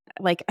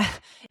like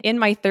in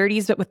my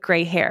 30s, but with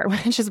gray hair,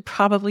 which is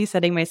probably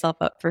setting myself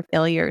up for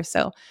failure.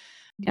 So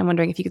I'm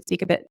wondering if you could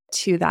speak a bit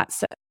to that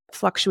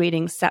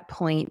fluctuating set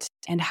point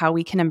and how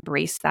we can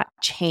embrace that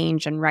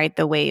change and ride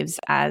the waves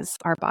as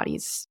our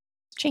bodies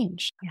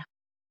change. Yeah.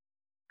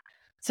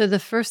 So the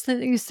first thing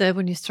that you said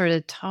when you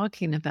started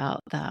talking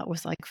about that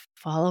was like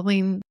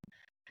following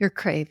your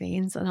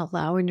cravings and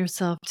allowing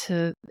yourself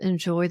to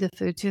enjoy the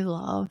foods you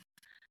love,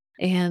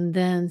 and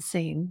then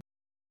seeing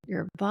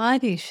your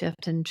body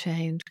shift and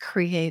change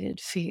created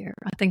fear.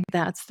 I think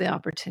that's the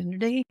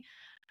opportunity,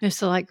 is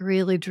to like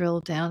really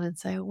drill down and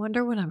say, I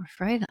wonder what I'm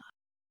afraid of.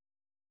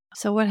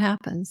 So what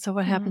happens? So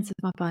what happens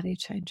if my body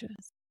changes?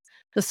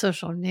 The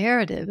social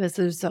narrative is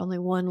there's only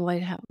one way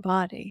to have a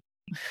body,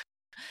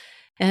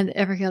 and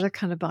every other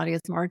kind of body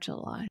is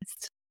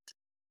marginalized.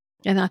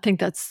 And I think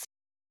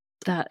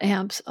that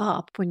amps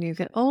up when you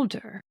get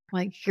older.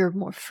 Like you're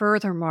more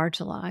further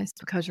marginalized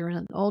because you're in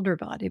an older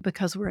body,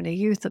 because we're in a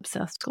youth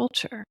obsessed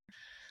culture.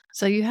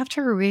 So you have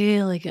to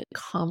really get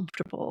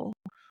comfortable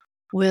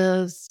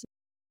with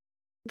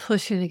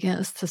pushing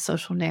against the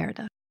social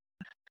narrative,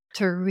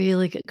 to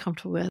really get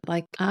comfortable with,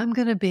 like, I'm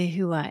going to be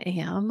who I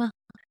am,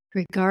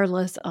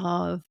 regardless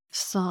of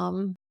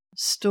some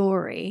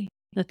story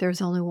that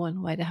there's only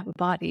one way to have a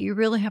body. You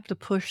really have to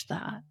push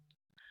that.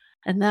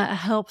 And that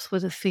helps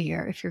with a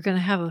fear. If you're going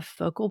to have a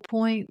focal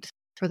point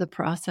for the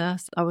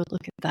process, I would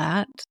look at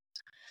that,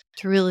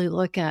 to really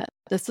look at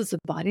this is a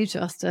body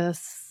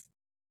justice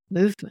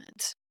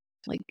movement.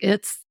 Like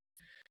it's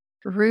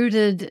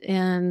rooted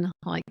in,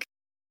 like,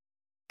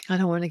 I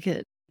don't want to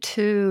get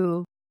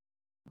too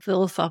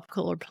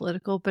philosophical or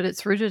political, but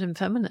it's rooted in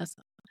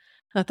feminism.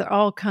 That there are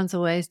all kinds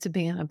of ways to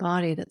be in a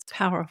body that's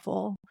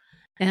powerful,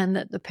 and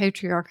that the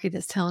patriarchy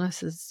that's telling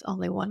us is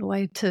only one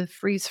way to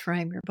freeze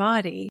frame your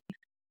body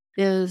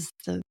is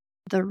the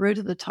root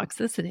of the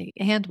toxicity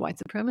and white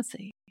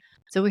supremacy.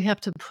 So we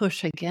have to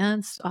push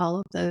against all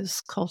of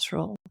those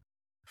cultural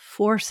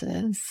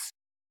forces,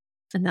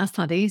 and that's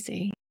not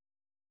easy.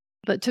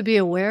 But to be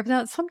aware of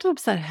that,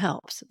 sometimes that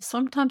helps.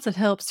 Sometimes it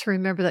helps to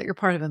remember that you're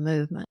part of a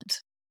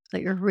movement,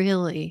 that you're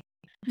really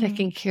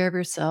taking care of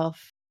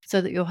yourself so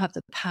that you'll have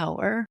the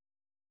power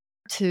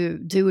to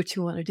do what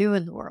you want to do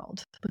in the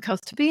world. Because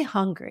to be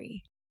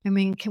hungry, I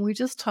mean, can we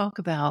just talk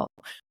about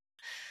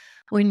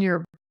when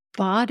your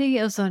body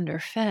is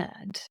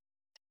underfed,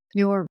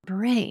 your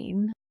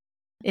brain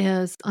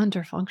is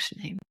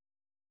underfunctioning.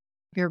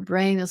 Your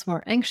brain is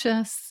more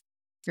anxious.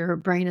 Your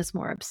brain is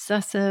more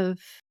obsessive.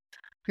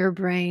 Your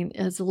brain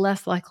is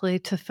less likely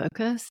to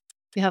focus.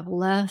 You have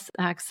less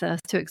access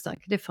to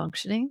executive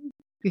functioning.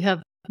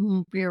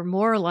 You're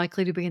more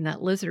likely to be in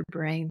that lizard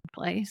brain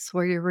place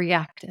where you're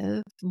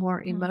reactive,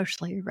 more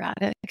emotionally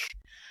erratic.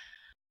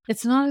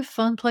 It's not a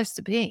fun place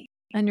to be,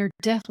 and you're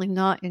definitely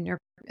not in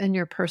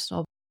your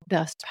personal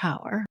best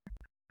power.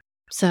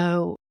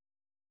 So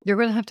you're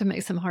going to have to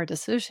make some hard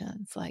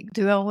decisions. Like,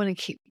 do I want to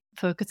keep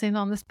focusing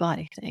on this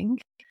body thing?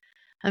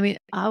 I mean,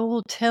 I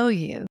will tell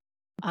you,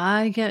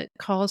 I get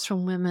calls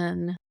from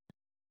women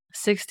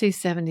 60s,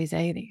 70s,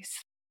 80s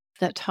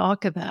that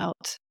talk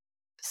about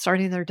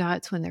starting their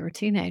diets when they were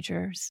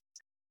teenagers,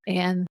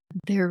 and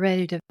they're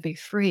ready to be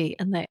free,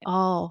 and they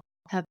all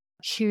have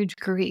huge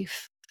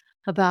grief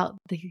about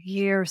the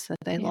years that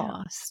they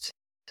lost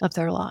of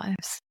their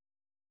lives.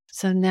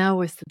 So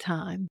now is the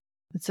time.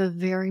 It's a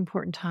very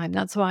important time.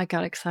 That's why I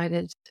got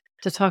excited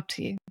to talk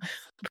to you,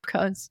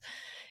 because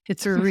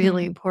it's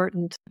really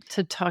important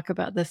to talk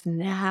about this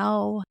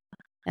now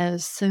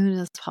as soon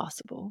as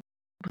possible,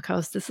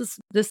 because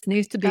this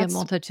needs to be a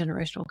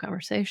multi-generational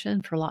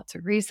conversation for lots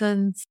of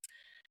reasons.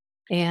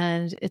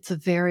 And it's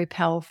very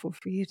powerful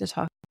for you to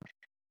talk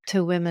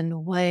to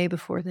women way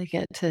before they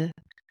get to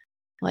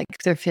like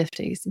their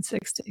 50s and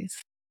 60s,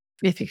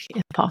 if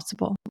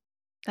possible.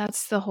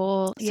 That's the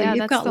whole, So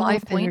you've got the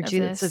life whole point energy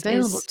of that's this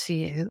available to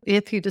you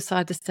if you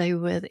decide to stay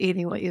with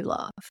eating what you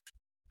love.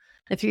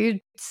 If you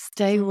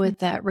stay with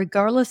that,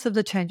 regardless of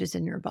the changes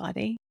in your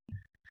body,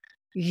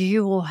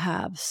 you will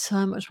have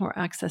so much more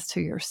access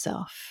to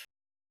yourself.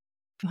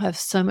 You'll have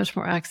so much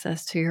more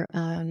access to your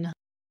own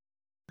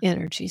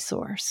energy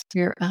source,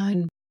 your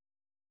own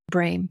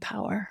brain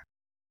power.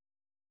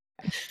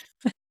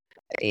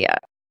 Yeah.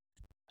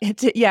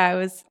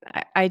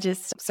 I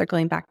just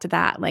circling back to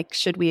that. Like,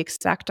 should we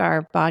expect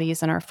our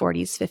bodies in our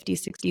 40s,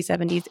 50s, 60s,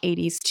 70s,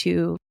 80s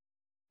to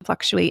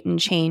fluctuate and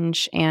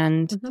change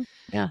and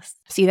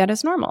see that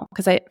as normal?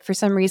 Because for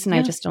some reason,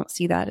 I just don't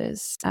see that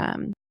as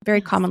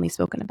very commonly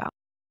spoken about.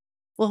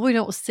 Well, we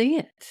don't see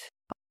it.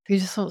 You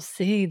just don't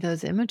see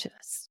those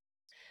images.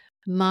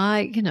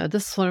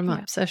 This is one of my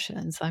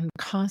obsessions. I'm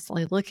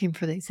constantly looking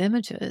for these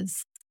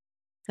images,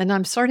 and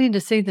I'm starting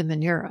to see them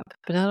in Europe,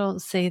 but I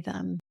don't see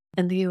them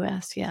in the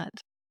US yet.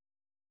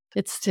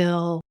 It's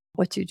still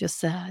what you just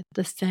said,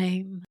 the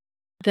same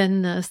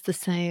thinness, the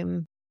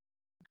same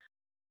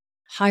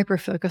hyper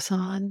focus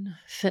on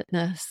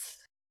fitness,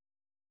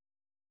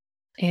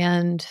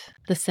 and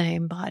the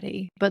same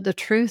body. But the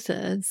truth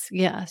is,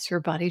 yes, your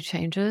body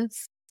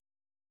changes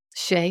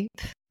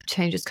shape,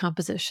 changes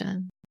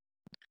composition.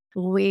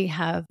 We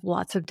have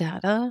lots of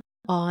data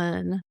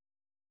on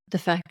the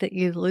fact that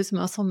you lose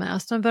muscle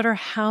mass, no matter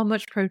how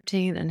much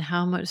protein and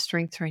how much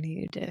strength training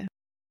you do.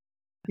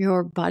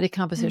 Your body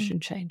composition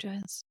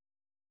changes.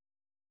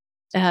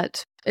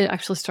 It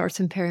actually starts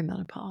in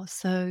perimenopause.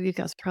 So you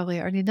guys probably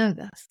already know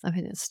this. I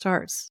mean, it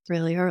starts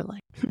really early.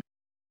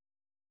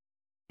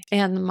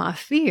 And my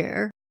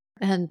fear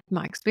and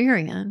my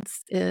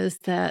experience is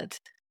that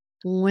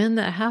when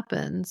that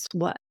happens,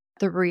 what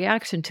the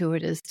reaction to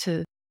it is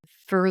to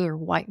further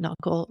white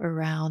knuckle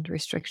around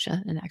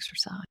restriction and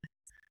exercise.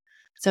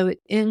 So it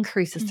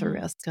increases the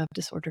risk of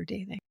disordered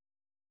eating.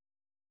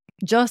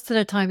 Just at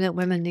a time that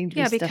women need to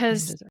be stepping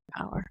into their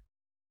power.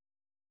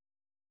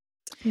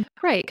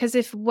 Right, because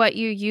if what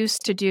you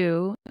used to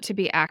do to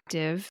be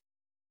active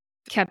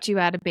kept you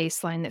at a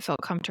baseline that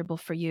felt comfortable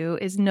for you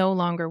is no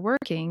longer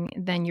working,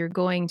 then you're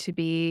going to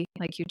be,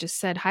 like you just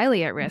said,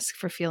 highly at risk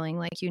for feeling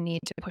like you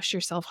need to push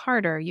yourself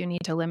harder, you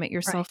need to limit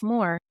yourself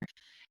more.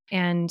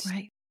 And,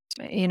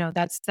 you know,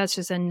 that's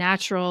just a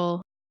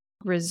natural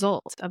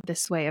result of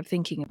this way of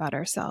thinking about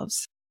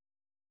ourselves.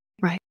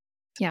 Right.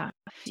 Yeah.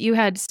 You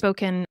had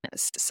spoken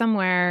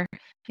somewhere,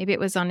 maybe it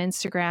was on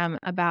Instagram,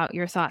 about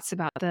your thoughts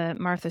about the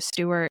Martha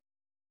Stewart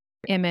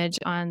image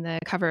on the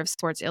cover of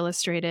Sports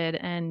Illustrated,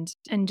 and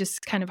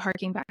just kind of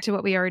harking back to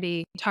what we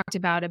already talked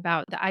about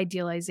the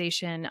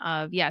idealization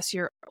of, yes,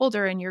 you're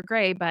older and you're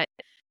gray, but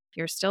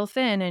you're still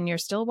thin and you're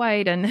still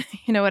white, and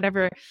you know,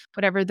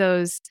 whatever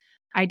those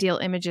ideal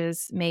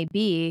images may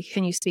be.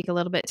 Can you speak a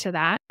little bit to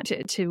that,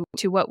 to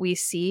what we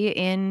see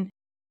in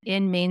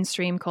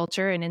mainstream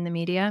culture and in the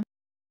media?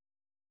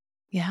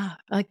 Yeah,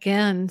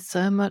 again,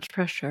 so much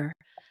pressure.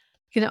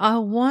 You know, I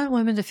want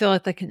women to feel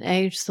like they can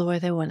age the way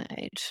they want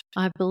to age.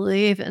 I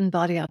believe in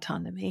body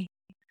autonomy.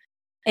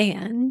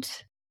 And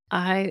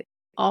I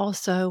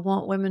also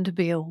want women to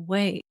be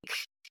awake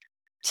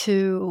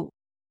to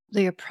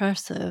the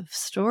oppressive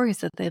stories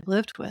that they've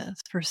lived with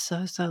for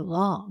so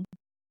long.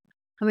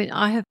 I mean,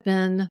 I have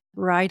been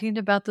writing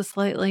about this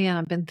lately, and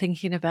I've been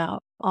thinking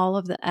about all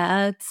of the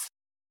ads.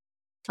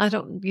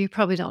 You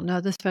probably don't know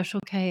the Special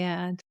K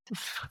ad.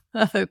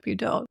 I hope you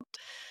don't.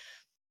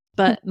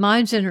 But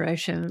my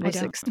generation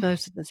was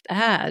exposed to this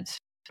ad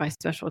by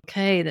Special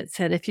K that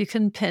said, if you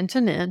can pinch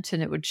an inch,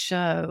 and it would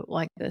show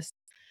like this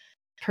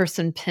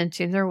person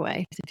pinching their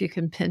waist. If you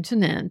can pinch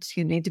an inch,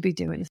 you need to be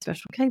doing a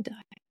Special K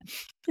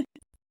diet.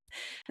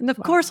 And of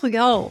course, we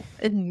all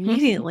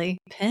immediately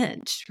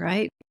pinch,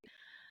 right?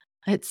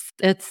 It's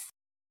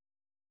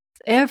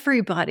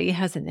everybody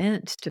has an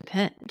inch to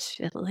pinch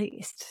at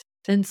least.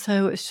 And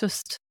so it's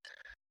just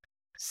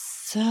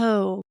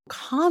so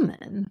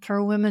common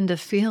for women to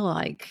feel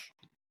like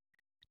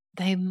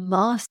they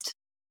must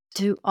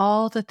do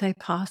all that they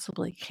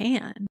possibly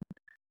can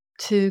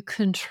to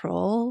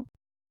control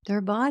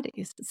their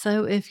bodies.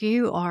 So if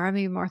you are, I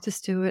mean, Martha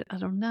Stewart, I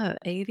don't know,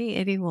 80,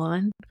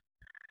 81,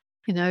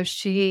 you know,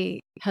 she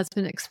has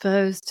been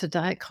exposed to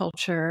diet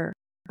culture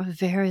a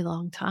very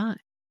long time.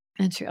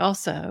 And she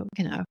also,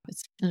 you know,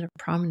 is in a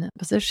prominent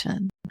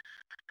position.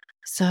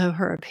 So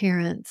her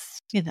appearance,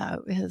 you know,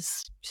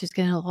 she's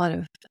getting a lot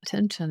of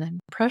attention and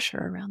pressure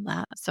around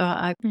that.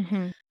 So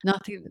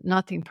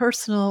nothing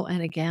personal.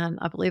 And again,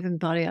 I believe in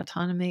body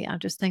autonomy. I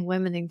just think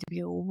women need to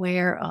be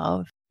aware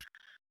of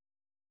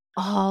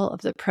all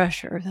of the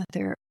pressure that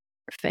they're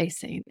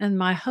facing. And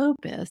my hope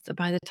is that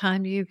by the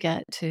time you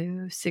get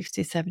to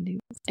 60s, 70s,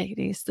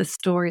 80s, the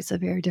story is a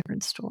very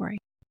different story.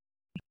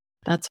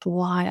 That's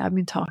why I've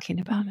been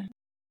talking about it,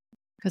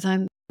 because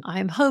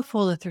I'm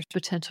hopeful that there's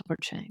potential for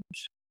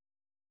change.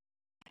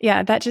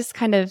 Yeah, that just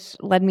kind of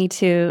led me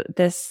to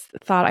this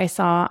thought I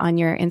saw on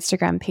your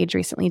Instagram page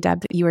recently,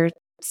 Deb, that you were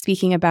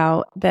speaking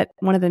about, that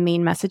one of the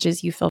main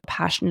messages you feel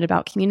passionate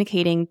about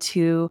communicating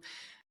to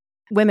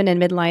women in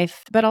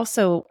midlife, but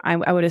also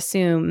I would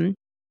assume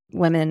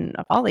women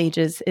of all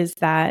ages, is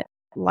that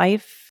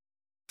life,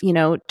 you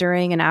know,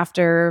 during and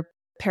after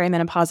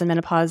perimenopause and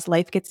menopause,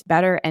 life gets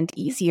better and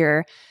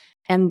easier.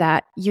 And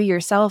that you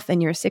yourself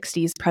in your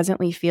 60s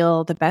presently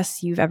feel the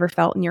best you've ever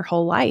felt in your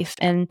whole life.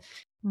 And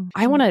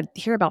I want to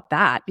hear about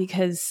that,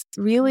 because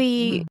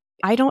really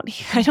I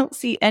don't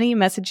see any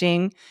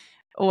messaging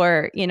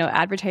or, you know,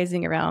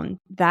 advertising around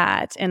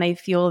that. And I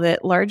feel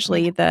that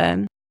largely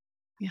the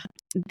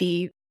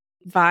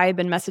vibe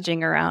and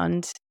messaging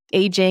around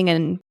aging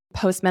and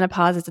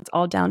postmenopause is it's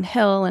all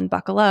downhill and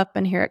buckle up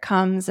and here it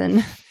comes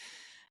and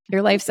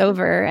your life's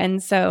over.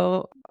 And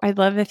so I'd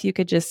love if you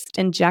could just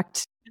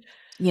inject,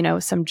 you know,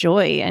 some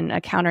joy and a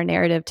counter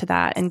narrative to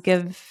that, and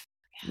give,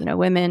 you know,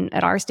 women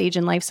at our stage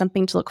in life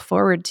something to look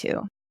forward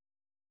to.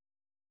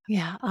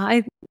 Yeah,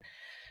 I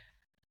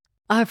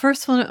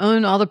first want to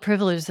own all the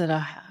privilege that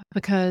I have,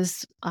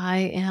 because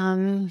I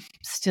am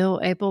still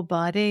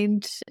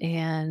able-bodied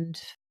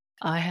and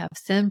I have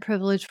thin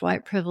privilege,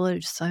 white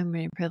privilege, so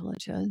many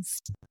privileges.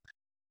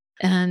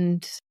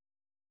 And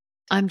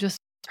I'm just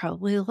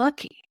probably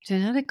lucky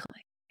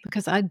genetically.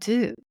 because I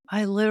do.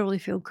 I literally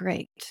feel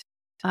great.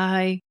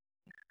 I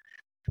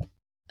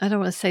don't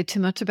want to say too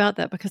much about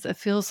that because it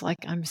feels like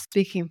I'm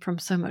speaking from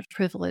so much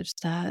privilege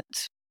that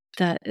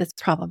it's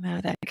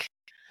problematic.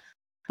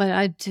 But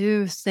I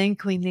do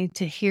think we need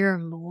to hear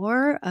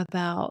more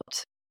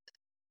about,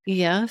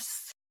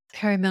 yes,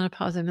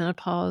 perimenopause and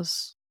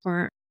menopause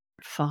weren't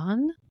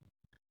fun.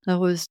 There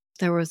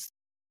was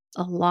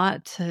a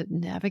lot to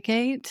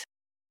navigate,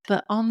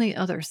 but on the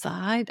other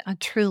side, I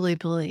truly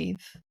believe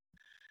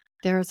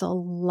there's a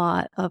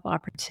lot of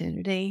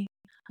opportunity.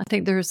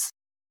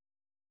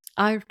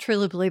 I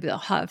truly believe that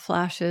hot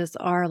flashes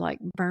are like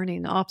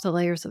burning off the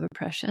layers of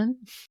oppression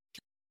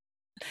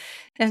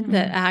and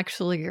that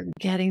actually you're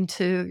getting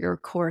to your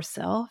core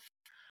self.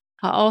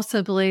 I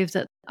also believe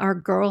that our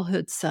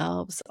girlhood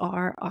selves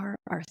are our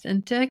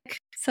authentic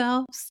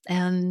selves.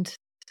 And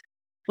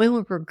when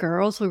we were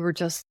girls, we were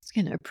just,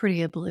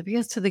 pretty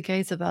oblivious to the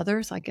gaze of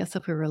others, I guess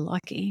if we were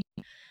lucky,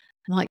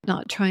 like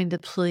not trying to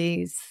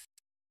please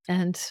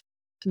and to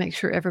make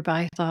sure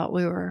everybody thought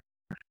we were,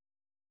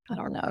 I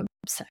don't know,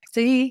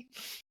 sexy,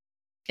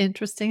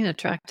 interesting,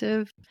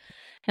 attractive.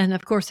 And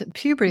of course, at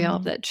puberty, all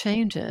of that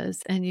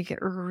changes and you get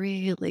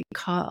really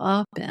caught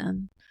up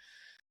in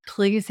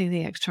pleasing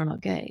the external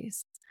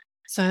gaze.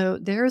 So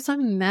there's a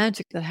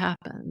magic that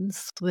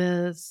happens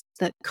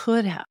that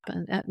could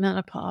happen at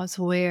menopause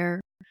where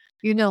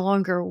you no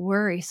longer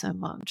worry so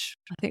much.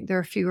 I think there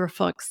are fewer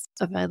folks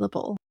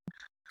available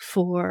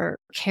for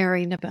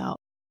caring about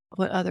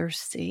what others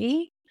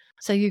see.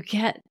 So you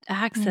get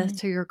access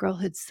to your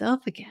girlhood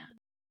self again.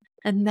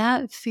 And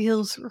that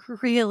feels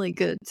really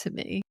good to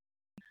me.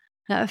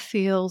 That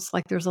feels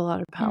like there's a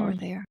lot of power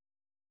there.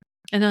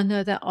 And I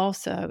know that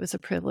also is a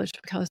privilege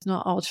because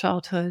not all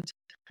childhood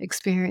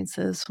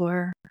experiences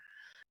were,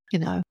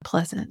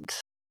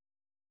 pleasant.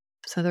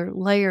 So there are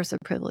layers of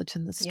privilege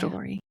in the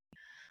story.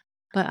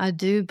 But I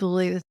do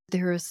believe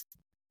that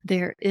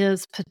there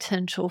is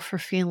potential for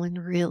feeling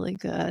really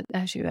good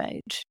as you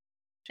age.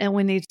 And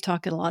we need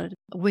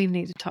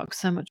to talk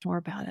so much more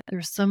about it.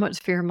 There's so much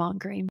fear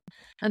mongering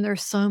and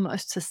there's so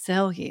much to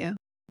sell you,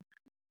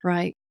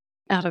 right?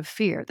 Out of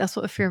fear. That's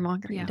what fear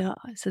mongering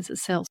does, is it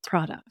sells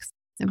products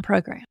and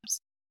programs.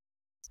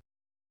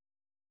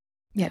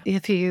 Yeah.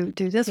 If you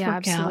do this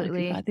workout,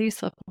 absolutely. if you buy these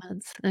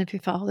supplements, and if you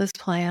follow this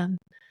plan,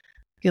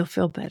 you'll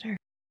feel better.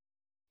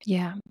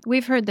 Yeah.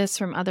 We've heard this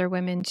from other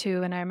women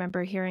too. And I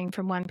remember hearing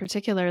from one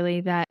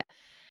particularly that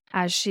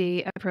as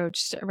she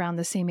approached around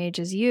the same age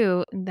as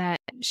you, that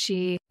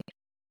she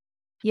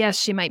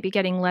might be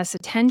getting less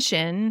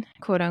attention,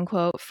 quote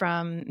unquote,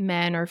 from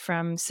men or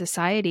from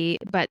society,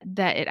 but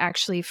that it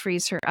actually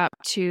frees her up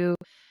to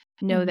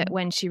know that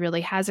when she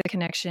really has a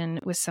connection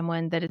with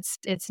someone, that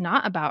it's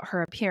not about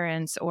her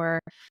appearance or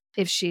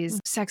if she's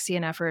sexy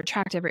enough or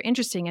attractive or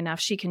interesting enough.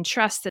 She can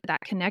trust that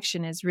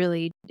connection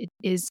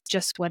is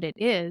just what it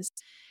is.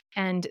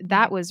 And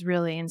that was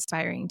really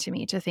inspiring to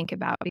me to think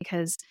about,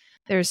 because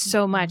there's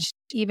so much,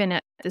 even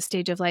at the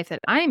stage of life that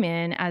I'm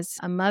in as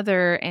a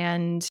mother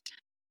and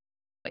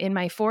in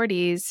my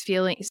 40s,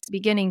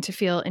 beginning to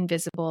feel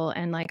invisible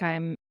and like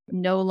I'm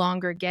no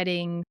longer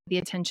getting the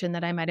attention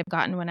that I might have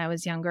gotten when I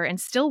was younger, and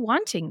still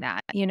wanting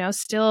that,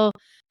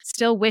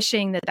 still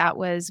wishing that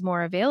was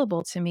more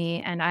available to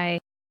me. And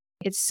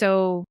it's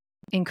so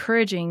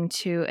encouraging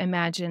to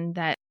imagine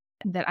that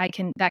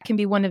can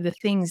be one of the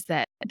things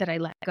that I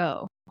let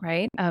go,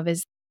 right?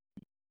 Is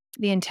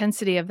the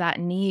intensity of that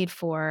need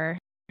for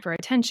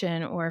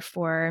attention or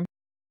for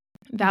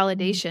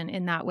validation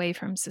in that way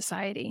from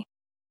society.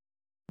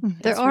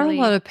 There are a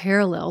lot of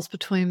parallels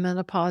between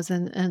menopause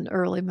and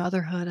early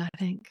motherhood, I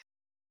think,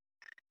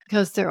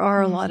 because there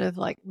are a lot of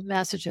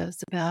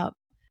messages about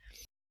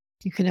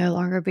you can no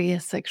longer be a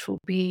sexual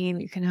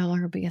being, you can no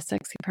longer be a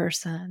sexy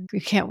person,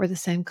 you can't wear the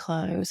same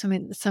clothes. I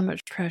mean, so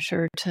much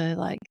pressure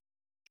to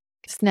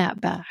snap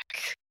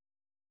back.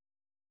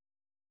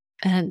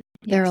 And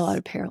there are a lot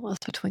of parallels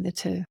between the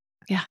two.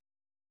 Yeah.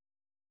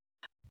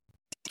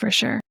 For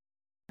sure.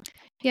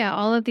 Yeah,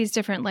 all of these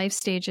different life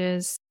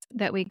stages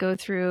that we go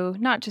through,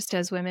 not just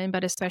as women,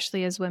 but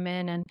especially as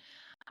women. And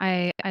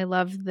I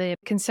love the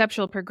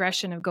conceptual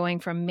progression of going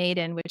from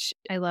maiden, which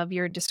I love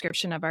your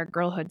description of our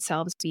girlhood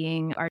selves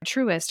being our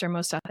truest, our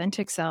most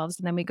authentic selves.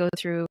 And then we go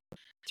through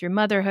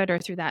motherhood or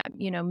through that,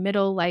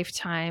 middle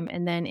lifetime,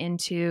 and then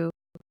into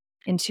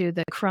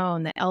the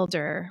crone, the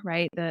elder,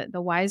 right?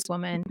 The wise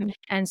woman.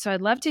 And so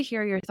I'd love to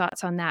hear your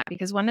thoughts on that,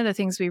 because one of the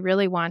things we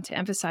really want to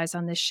emphasize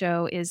on this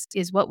show is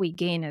what we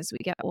gain as we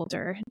get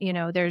older.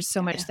 There's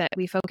so much that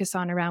we focus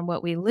on around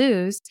what we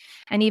lose.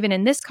 And even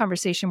in this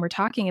conversation, we're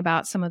talking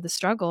about some of the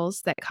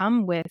struggles that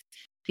come with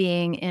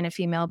being in a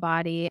female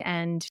body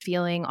and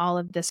feeling all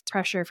of this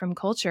pressure from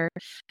culture.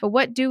 But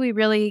what do we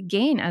really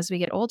gain as we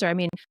get older? I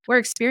mean, we're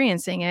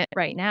experiencing it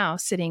right now,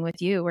 sitting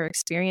with you. We're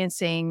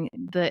experiencing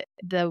the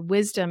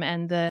wisdom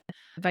and the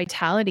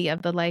vitality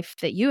of the life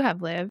that you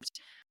have lived.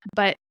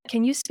 But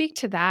can you speak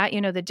to that,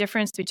 the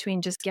difference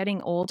between just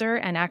getting older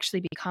and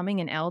actually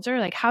becoming an elder?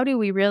 Like, how do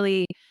we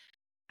really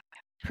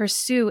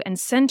pursue and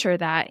center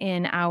that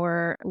in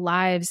our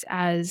lives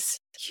as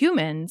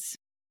humans?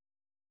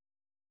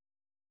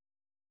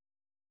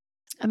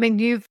 I mean,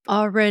 you've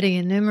already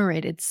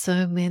enumerated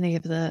so many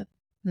of the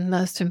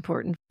most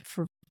important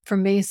for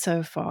me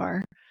so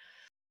far,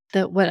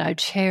 that what I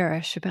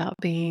cherish about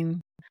being,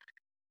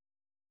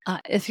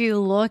 if you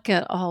look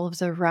at all of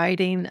the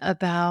writing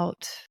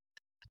about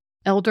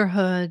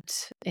elderhood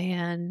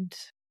and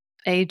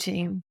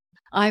aging,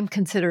 I'm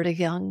considered a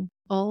young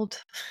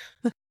old.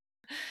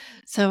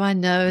 So I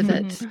know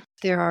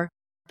that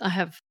I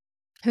have,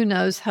 who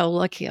knows how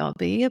lucky I'll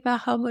be about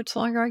how much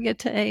longer I get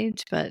to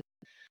age, but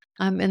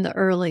I'm in the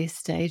early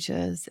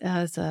stages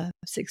as a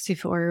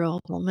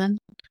 64-year-old woman.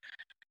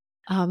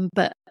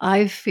 But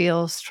I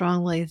feel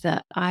strongly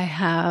that I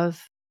have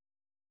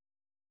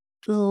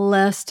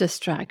less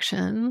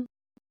distraction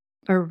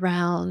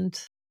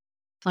around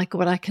like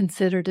what I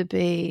consider to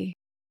be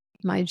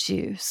my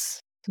juice,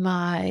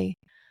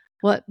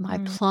 what my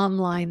plumb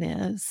line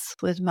is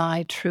with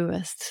my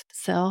truest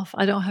self.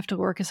 I don't have to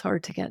work as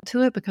hard to get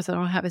to it because I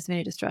don't have as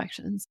many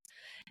distractions.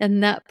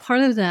 And that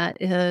part of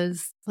that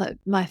is like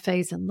my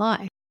phase in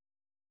life.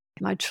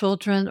 My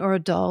children or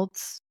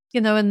adults,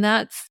 and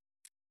that's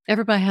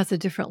everybody has a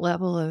different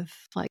level of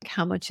like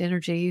how much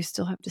energy you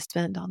still have to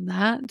spend on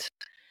that.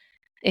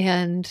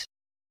 And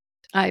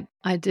I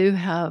do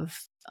have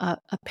a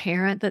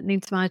parent that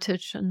needs my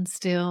attention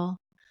still.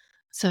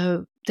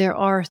 So there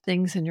are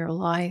things in your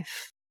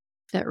life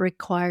that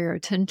require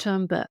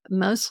attention, but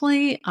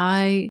mostly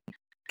I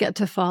get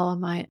to follow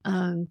my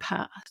own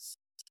path.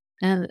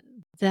 And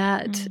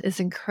that is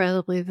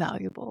incredibly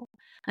valuable.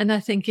 And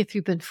I think if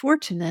you've been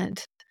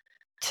fortunate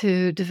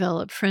to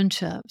develop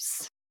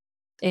friendships,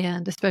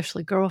 and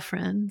especially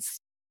girlfriends,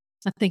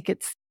 I think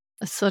it's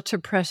such a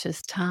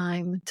precious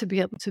time to be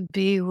able to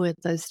be with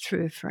those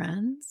true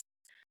friends,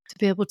 to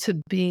be able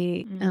to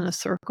be in a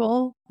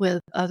circle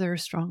with other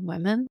strong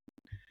women.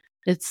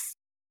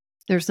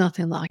 There's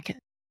nothing like it.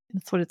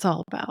 That's what it's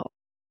all about.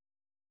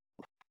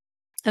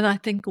 And I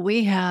think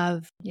we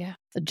have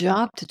a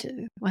job to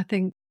do. I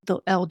think the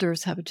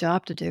elders have a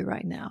job to do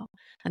right now.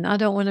 And I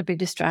don't want to be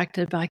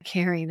distracted by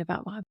caring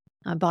about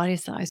my body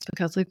size,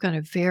 because we've got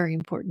a very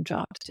important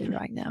job to do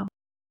right now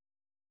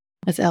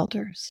as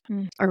elders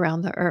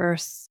around the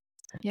earth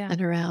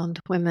and around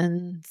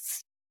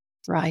women's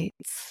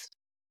rights.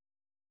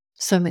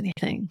 So many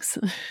things.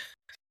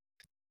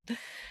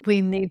 We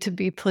need to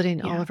be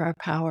putting all of our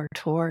power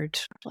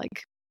towards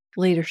like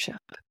leadership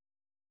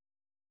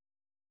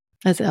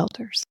as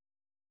elders.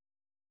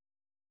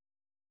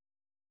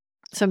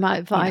 So my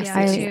advice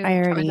is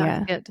try not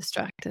to get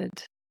distracted.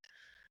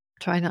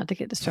 Try not to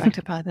get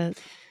distracted by the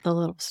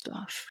little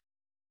stuff.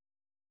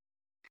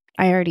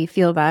 I already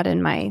feel that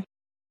in my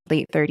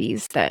late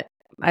 30s, that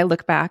I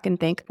look back and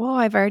think, well,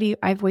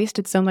 I've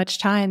wasted so much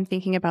time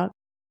thinking about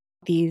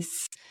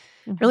these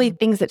really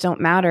things that don't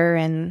matter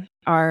and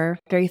are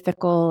very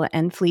fickle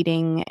and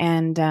fleeting.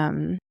 And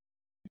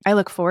I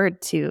look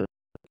forward to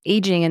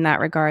aging in that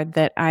regard,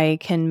 that I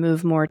can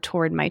move more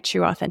toward my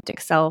true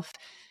authentic self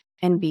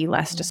and be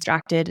less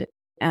distracted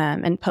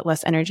and put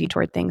less energy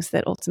toward things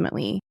that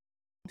ultimately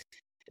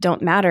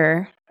don't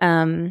matter.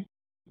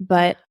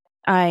 But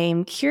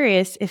I'm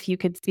curious if you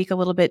could speak a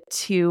little bit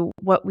to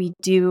what we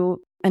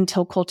do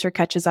until culture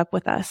catches up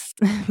with us,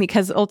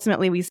 because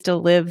ultimately we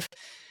still live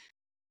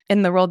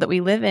in the world that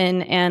we live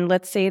in. And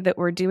let's say that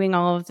we're doing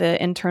all of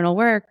the internal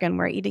work and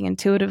we're eating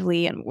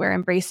intuitively and we're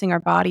embracing our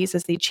bodies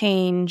as they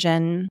change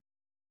and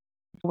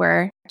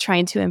we're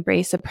trying to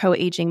embrace a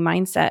pro-aging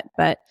mindset.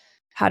 But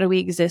how do we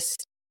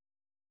exist,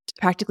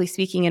 practically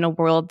speaking, in a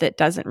world that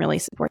doesn't really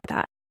support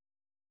that?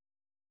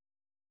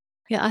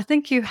 Yeah, I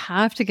think you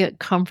have to get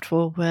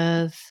comfortable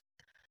with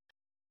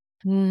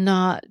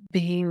not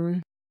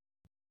being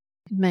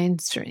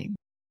mainstream.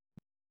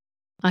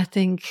 I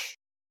think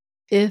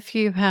if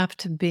you have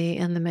to be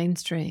in the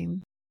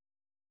mainstream,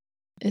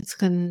 it's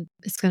going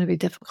to be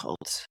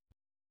difficult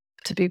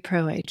to be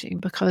pro-aging,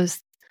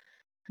 because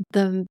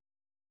the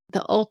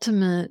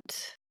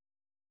ultimate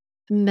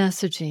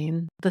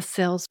messaging, the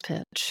sales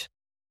pitch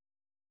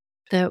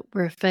that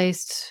we're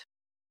faced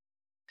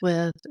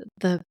with,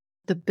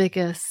 the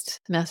biggest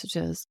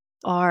messages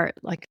are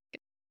like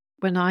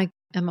when I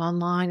am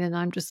online and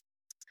I'm just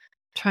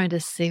trying to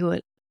see what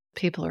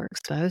people are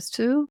exposed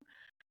to,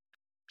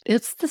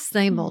 it's the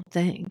same old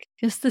thing.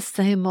 It's the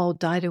same old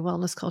diet and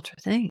wellness culture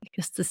thing.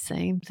 It's the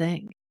same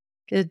thing.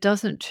 It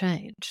doesn't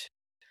change.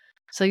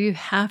 So you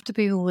have to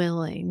be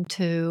willing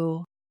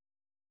to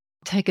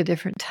take a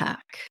different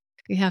tack.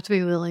 You have to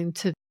be willing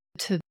to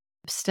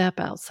step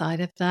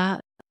outside of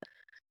that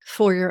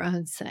for your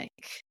own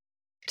sake,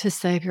 to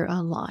save your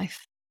own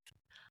life.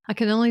 I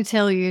can only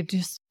tell you,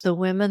 just the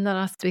women that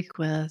I speak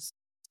with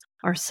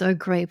are so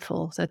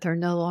grateful that they're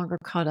no longer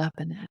caught up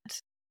in it.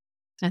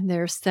 And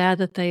they're sad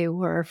that they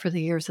were for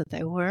the years that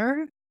they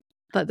were,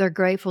 but they're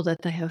grateful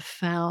that they have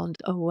found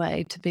a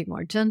way to be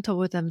more gentle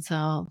with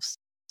themselves,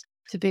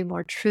 to be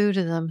more true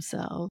to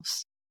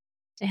themselves,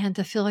 and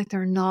to feel like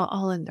they're not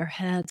all in their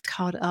heads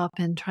caught up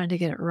in trying to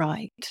get it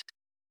right.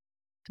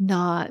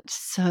 not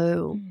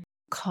so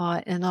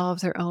caught in all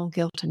of their own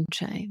guilt and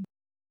shame.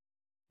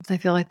 They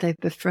feel like they've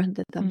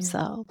befriended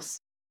themselves.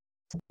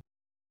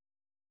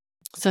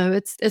 So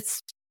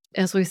it's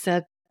as we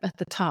said at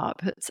the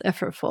top, it's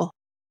effortful.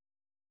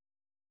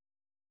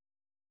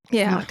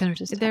 Yeah. It's not going to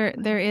just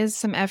happen. There is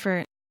some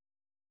effort.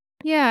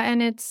 Yeah,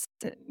 and it's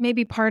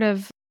maybe part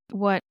of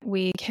what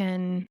we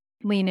can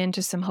lean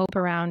into some hope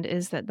around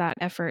is that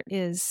effort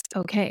is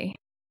okay.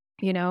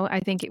 I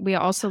think we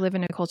also live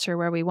in a culture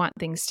where we want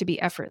things to be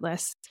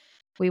effortless.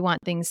 We want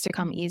things to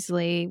come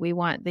easily. We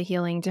want the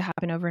healing to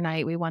happen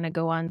overnight. We want to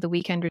go on the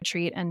weekend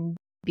retreat and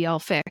be all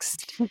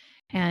fixed.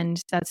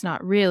 And that's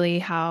not really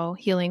how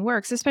healing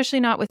works, especially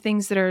not with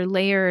things that are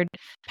layered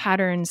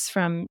patterns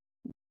from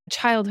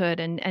childhood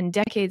and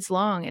decades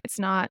long. It's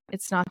not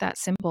that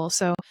simple.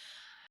 So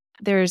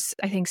there's,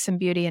 I think, some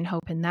beauty and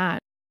hope in that.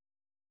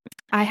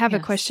 I have a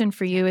question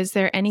for you. Is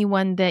there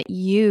anyone that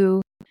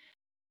you,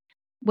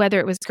 whether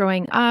it was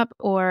growing up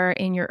or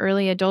in your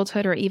early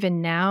adulthood or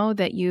even now,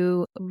 that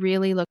you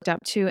really looked up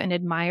to and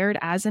admired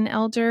as an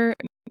elder,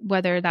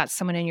 whether that's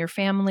someone in your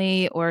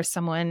family or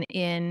someone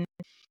in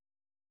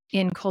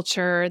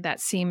culture that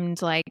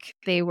seemed like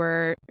they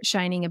were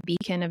shining a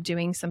beacon of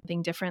doing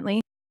something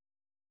differently?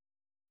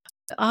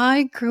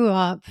 I grew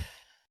up,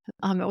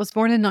 I was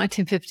born in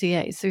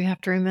 1958. So you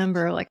have to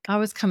remember, like, I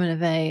was coming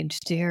of age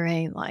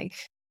during like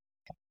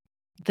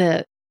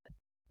the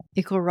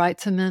Equal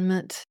Rights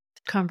Amendment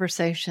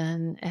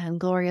conversation and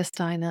Gloria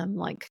Steinem,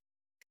 like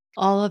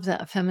all of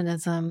that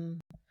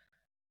feminism,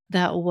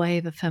 that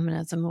wave of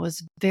feminism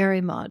was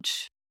very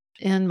much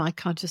in my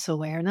conscious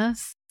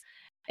awareness.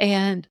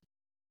 And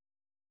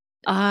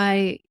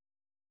I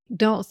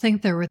don't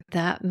think there were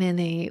that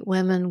many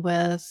women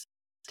with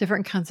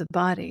different kinds of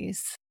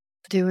bodies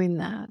doing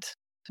that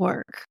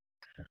work.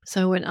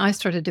 So when I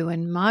started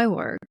doing my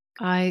work,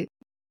 I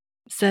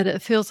said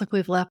it feels like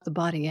we've left the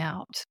body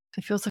out.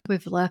 It feels like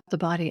we've left the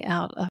body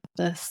out of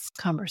this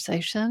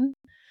conversation.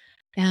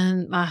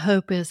 And my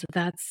hope is that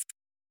that's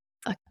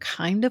a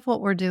kind of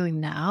what we're doing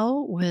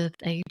now with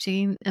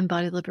aging and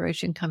body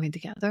liberation coming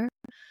together.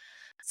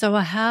 So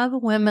I have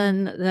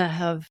women that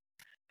have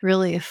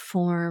really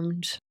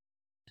formed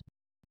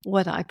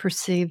what I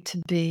perceive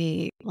to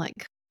be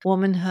like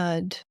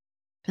womanhood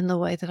in the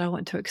way that I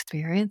want to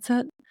experience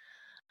it,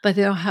 but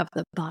they don't have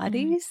the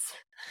bodies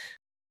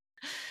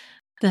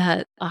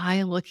that I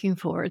am looking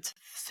for. It's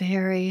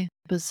very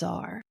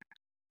bizarre.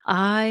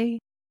 I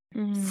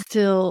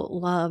still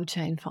love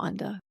Jane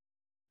Fonda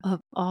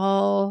of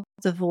all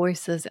the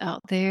voices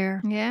out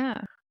there.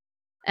 Yeah.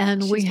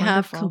 And She's we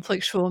have wonderful.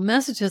 conflictual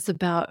messages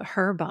about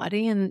her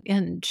body,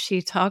 and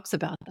she talks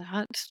about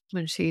that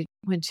when she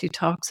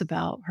talks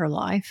about her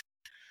life.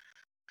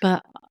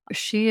 But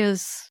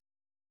she's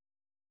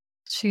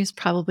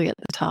probably at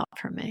the top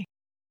for me.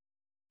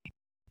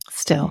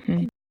 Still.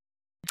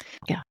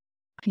 Yeah.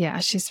 Yeah,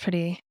 she's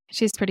pretty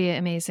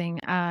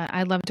amazing.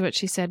 I loved what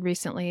she said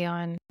recently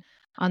on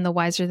the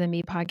Wiser Than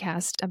Me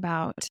podcast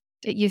about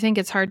you think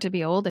it's hard to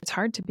be old, it's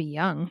hard to be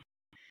young.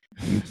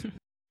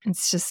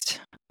 It's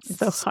just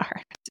so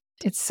hard.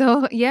 It's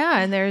so, yeah.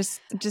 And there's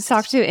just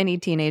talk to any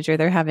teenager.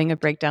 They're having a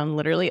breakdown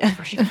literally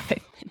every 5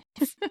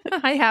 minutes.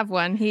 I have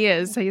one.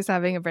 He's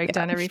having a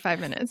breakdown every 5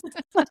 minutes.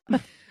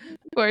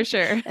 For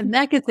sure. And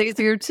that gets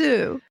easier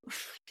too.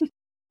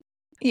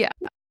 Yeah.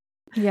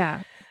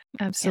 Yeah,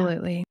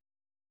 absolutely.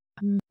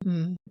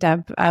 Yeah.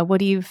 Deb, what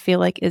do you feel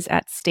like is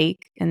at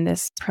stake in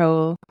this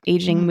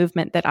pro-aging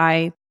movement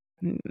that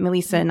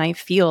Melissa and I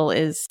feel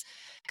is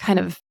kind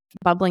of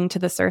bubbling to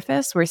the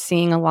surface? We're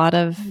seeing a lot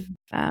of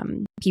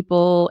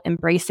people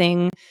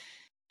embracing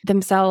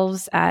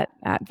themselves at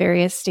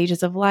various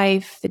stages of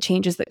life, the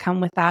changes that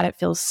come with that. It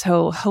feels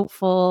so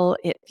hopeful.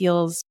 It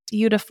feels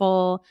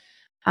beautiful.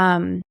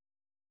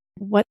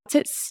 What's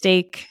at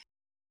stake,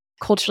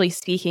 culturally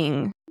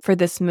speaking, for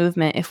this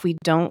movement if we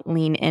don't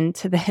lean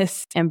into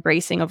this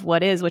embracing of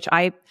what is, which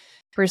I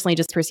personally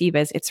just perceive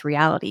as its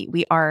reality?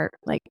 We are,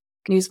 like,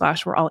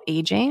 newsflash, we're all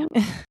aging.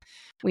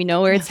 We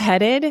know where it's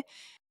headed.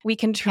 We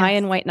can try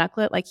and white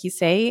knuckle it, like you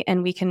say,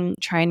 and we can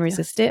try and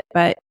resist it.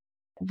 But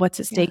what's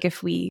at stake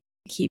if we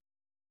keep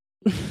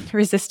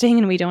resisting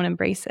and we don't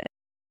embrace it?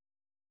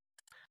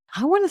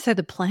 I want to say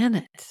the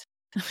planet.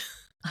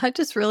 I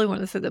just really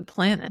want to say the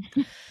planet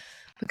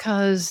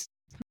because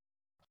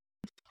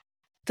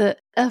the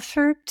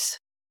effort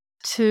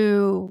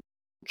to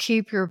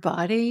keep your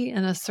body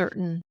in a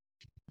certain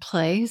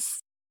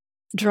place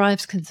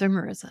drives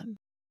consumerism,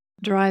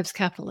 drives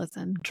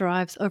capitalism,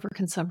 drives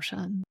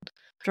overconsumption,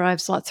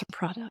 drives lots of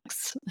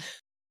products.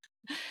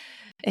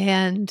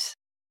 And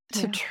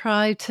to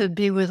try to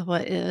be with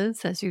what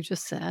is, as you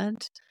just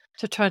said,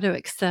 to try to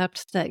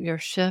accept that your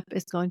ship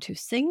is going to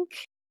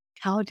sink,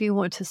 how do you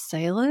want to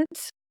sail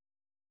it,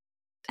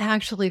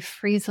 actually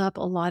frees up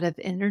a lot of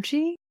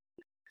energy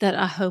that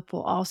I hope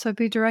will also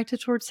be directed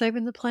towards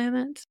saving the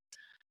planet.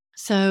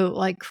 So,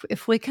 like,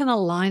 if we can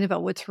align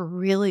about what's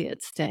really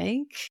at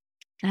stake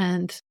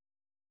and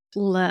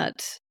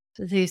let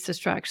these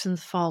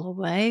distractions fall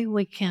away,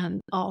 we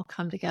can all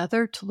come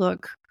together to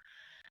look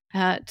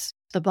at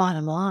the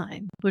bottom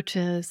line, which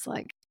is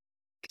like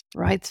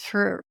rights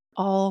for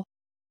all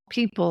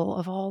people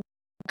of all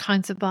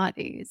kinds of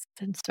bodies,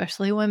 and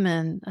especially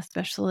women,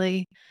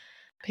 especially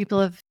people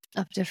of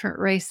different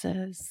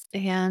races,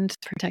 and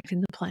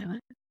protecting the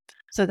planet.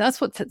 So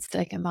that's what's at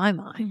stake in my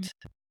mind.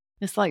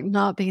 It's like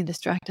not being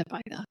distracted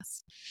by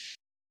this.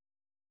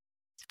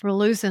 We're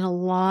losing a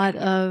lot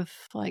of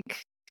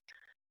like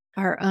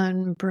our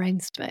own brain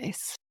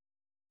space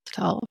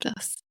to all of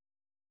this.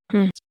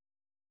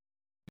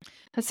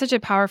 That's such a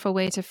powerful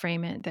way to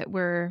frame it, that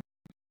we're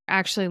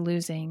actually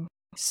losing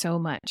so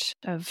much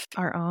of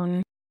our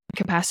own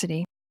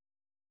capacity,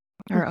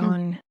 our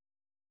own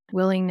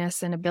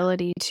willingness and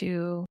ability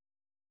to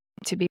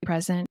be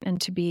present and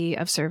to be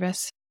of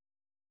service.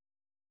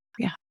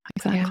 Yeah,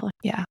 exactly.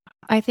 Yeah.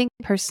 I think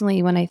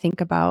personally, when I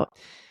think about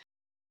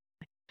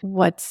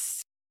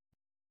what's,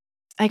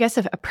 I guess,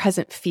 a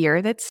present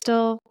fear that's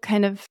still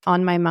kind of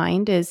on my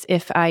mind is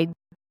if I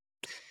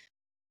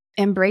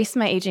embrace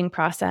my aging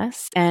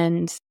process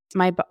and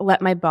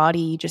let my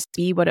body just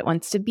be what it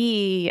wants to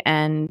be,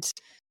 and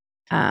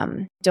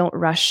don't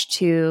rush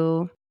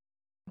to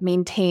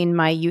maintain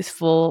my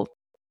youthful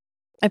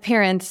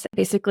appearance.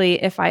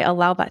 Basically, if I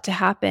allow that to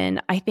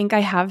happen, I think I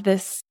have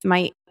this,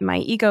 my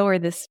ego, or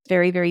this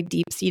very, very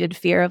deep-seated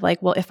fear of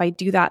like, well, if I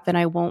do that, then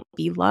I won't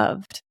be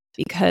loved.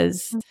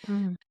 Because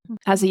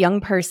as a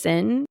young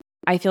person,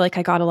 I feel like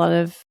I got a lot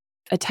of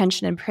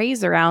attention and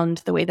praise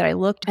around the way that I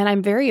looked. And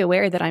I'm very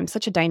aware that I'm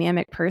such a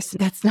dynamic person.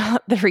 That's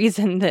not the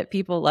reason that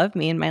people love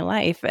me in my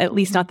life, at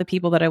least not the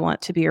people that I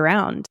want to be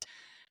around.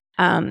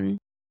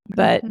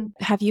 But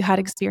have you had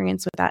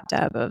experience with that,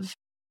 Deb, of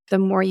the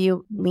more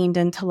you leaned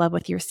into love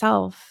with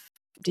yourself,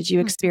 did you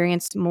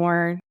experience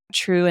more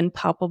true and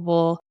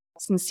palpable,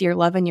 sincere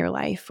love in your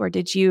life? Or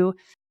did you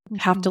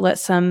have to let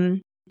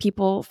some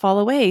people fall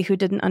away who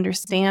didn't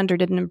understand or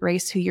didn't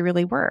embrace who you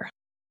really were?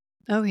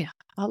 Oh, yeah.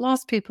 I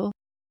lost people.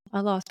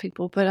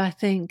 But I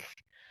think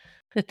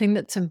the thing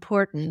that's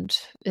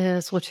important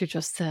is what you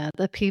just said.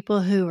 The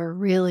people who are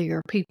really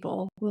your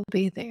people will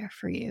be there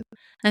for you.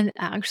 And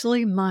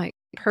actually, my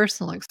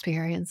personal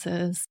experience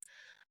is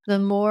the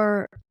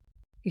more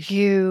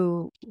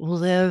you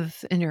live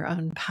in your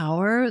own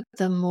power,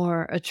 the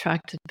more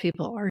attracted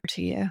people are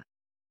to you.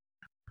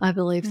 I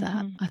believe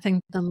that. I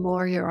think the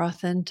more you're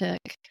authentic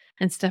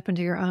and step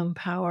into your own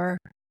power,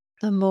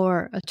 the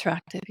more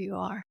attractive you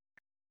are.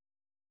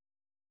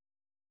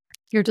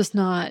 You're just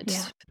not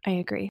I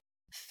agree.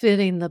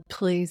 fitting the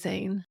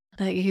pleasing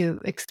that you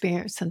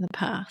experienced in the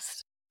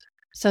past.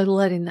 So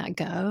letting that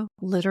go,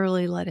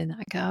 literally letting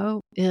that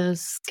go,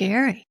 is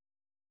scary.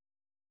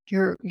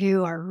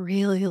 You are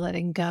really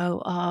letting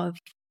go of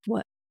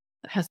what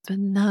has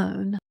been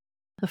known,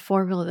 the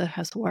formula that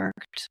has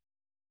worked.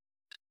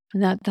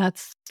 And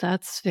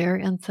that's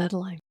very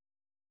unsettling.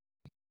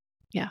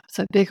 Yeah.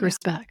 So big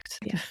respect.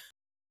 Yeah.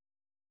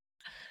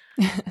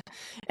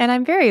 And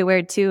I'm very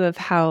aware too of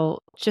how,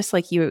 just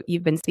like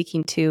you've been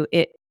speaking to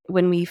it,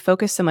 when we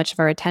focus so much of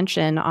our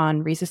attention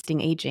on resisting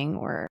aging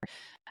or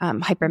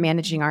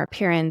hypermanaging our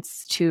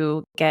appearance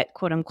to get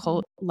quote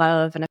unquote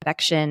love and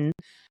affection,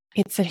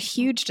 it's a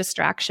huge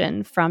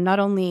distraction from not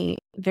only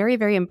very,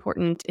 very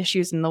important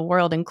issues in the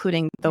world,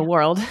 including the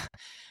world,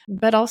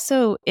 but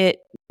also it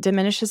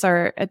diminishes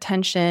our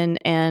attention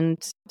and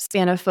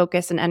span of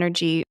focus and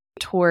energy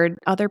toward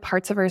other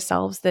parts of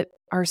ourselves that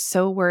are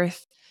so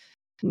worth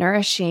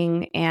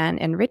nourishing and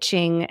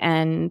enriching.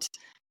 And,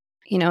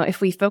 you know,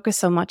 if we focus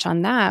so much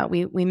on that,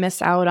 we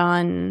miss out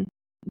on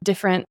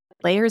different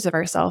layers of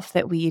ourselves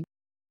that we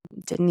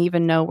didn't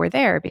even know were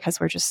there because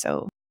we're just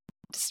so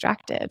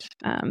distracted.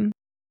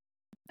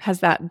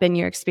 Has that been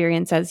your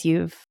experience as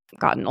you've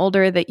gotten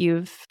older, that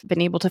you've been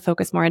able to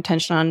focus more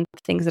attention on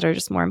things that are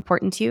just more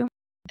important to you?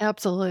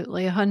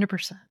 Absolutely,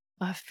 100%.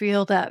 I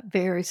feel that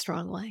very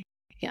strongly.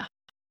 Yeah.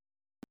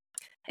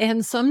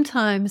 And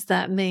sometimes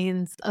that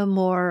means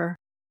a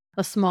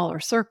smaller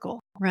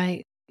circle,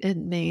 right? It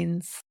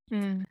means,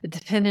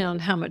 depending on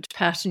how much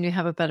passion you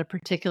have about a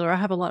particular, I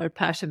have a lot of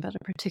passion about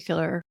a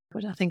particular,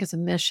 what I think is a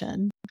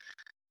mission.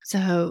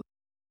 So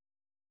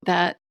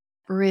that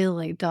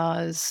really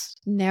does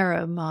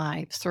narrow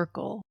my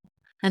circle.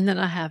 And then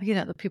I have,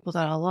 the people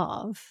that I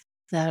love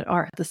that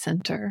are at the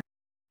center.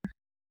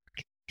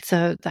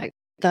 So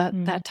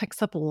that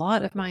takes up a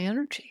lot of my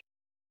energy.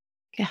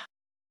 Yeah.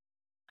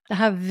 I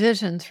have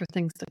visions for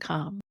things to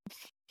come.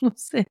 We'll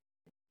see.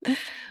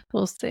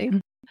 We'll see.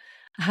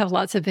 I have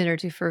lots of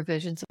energy for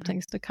visions of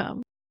things to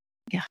come.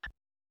 Yeah.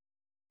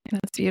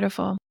 That's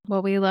beautiful.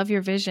 Well, we love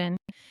your vision.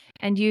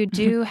 And you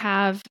do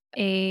have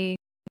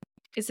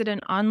is it an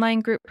online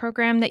group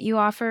program that you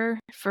offer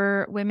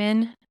for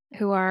women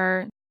who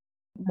are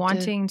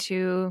wanting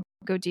to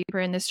go deeper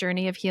in this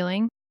journey of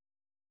healing?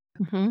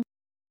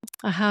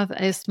 I have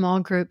a small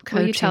group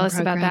coaching Will you tell us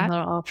program about that? that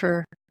I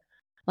offer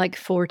like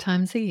 4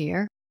 times a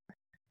year.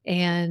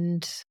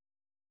 And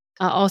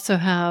I also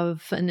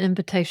have an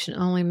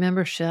invitation-only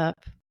membership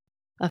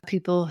of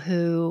people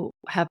who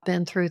have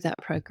been through that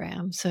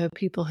program. So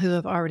people who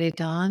have already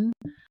done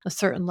a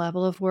certain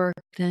level of work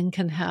then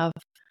can have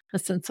a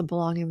sense of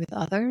belonging with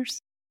others.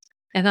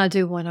 And I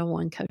do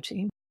one-on-one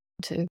coaching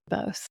to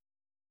both.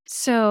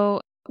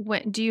 So,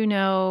 what do you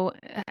know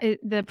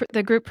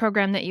the group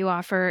program that you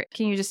offer?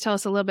 Can you just tell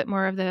us a little bit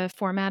more of the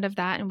format of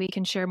that, and we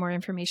can share more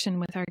information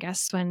with our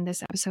guests when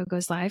this episode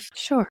goes live?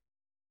 Sure.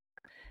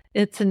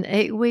 It's an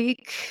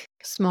 8-week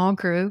small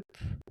group,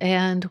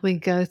 and we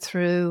go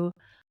through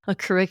a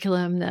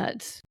curriculum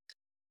that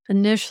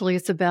initially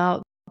it's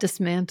about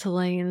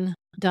dismantling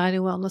diet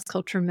and wellness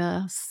culture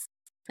myths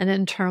and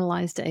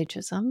internalized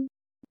ageism,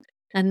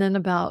 and then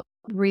about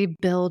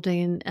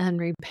rebuilding and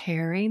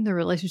repairing the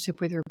relationship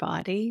with your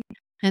body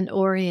and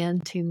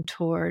orienting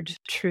toward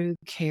true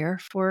care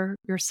for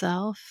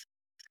yourself.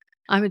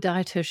 I'm a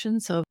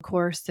dietitian, so of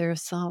course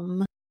there's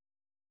some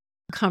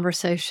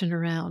conversation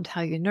around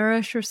how you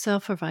nourish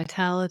yourself for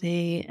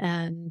vitality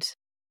and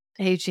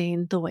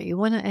aging the way you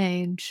want to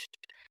age,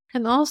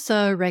 and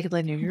also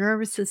regulating your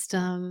nervous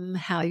system,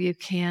 how you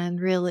can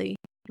really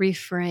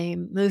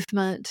reframe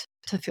movement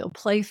to feel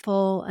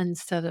playful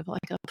instead of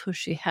like a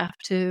pushy have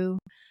to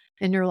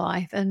in your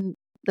life. And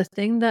the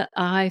thing that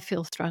I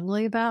feel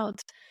strongly about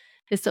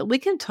is that we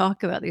can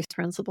talk about these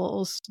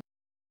principles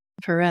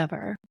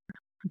forever,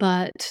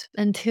 but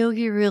until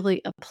you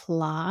really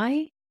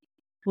apply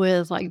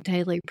with like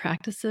daily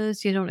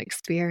practices, you don't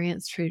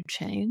experience true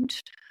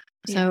change.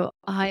 Yeah. So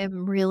I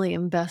am really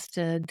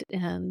invested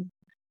in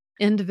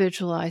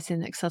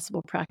individualizing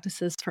accessible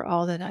practices for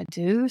all that I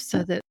do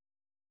so that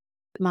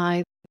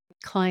my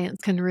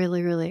clients can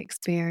really, really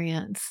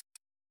experience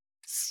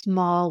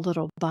small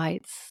little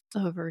bites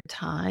over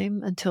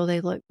time until they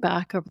look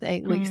back over the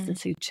 8 weeks and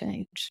see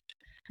change.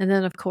 And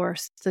then, of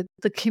course,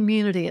 the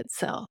community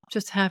itself,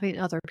 just having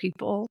other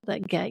people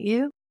that get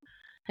you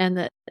and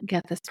that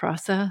get this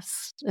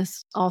process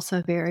is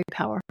also very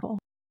powerful.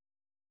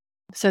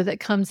 So that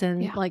comes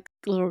in like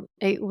little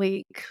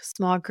 8-week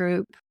small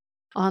group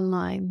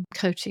online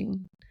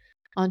coaching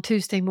on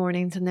Tuesday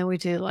mornings. And then we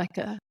do like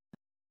a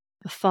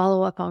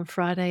follow-up on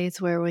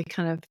Fridays where we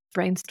kind of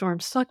brainstorm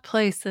stuck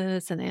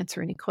places and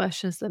answer any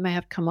questions that may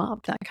have come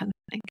up, that kind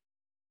of thing.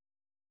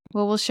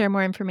 Well, we'll share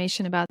more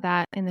information about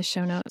that in the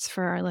show notes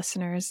for our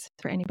listeners,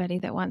 for anybody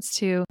that wants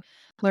to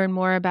learn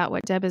more about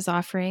what Deb is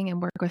offering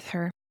and work with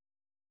her.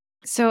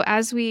 So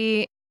as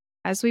we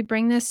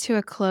bring this to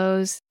a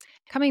close,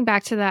 coming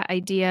back to that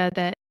idea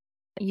that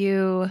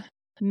you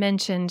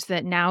mentioned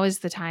that now is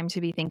the time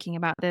to be thinking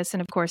about this.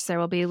 And of course, there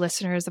will be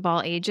listeners of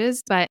all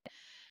ages, but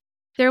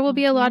there will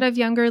be a lot of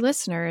younger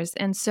listeners.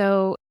 And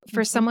so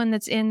for someone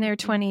that's in their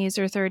 20s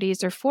or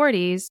 30s or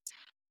 40s,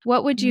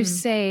 what would you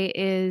say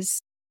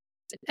is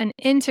an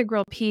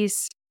integral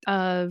piece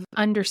of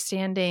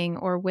understanding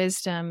or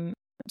wisdom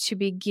to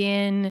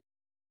begin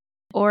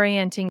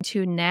orienting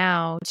to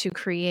now to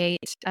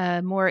create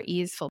a more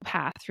easeful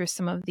path through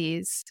some of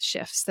these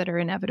shifts that are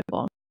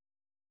inevitable?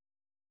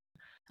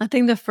 I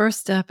think the first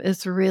step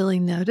is really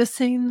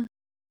noticing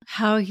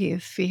how you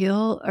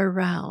feel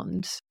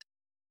around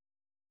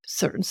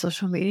certain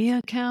social media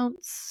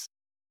accounts,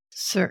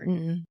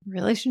 certain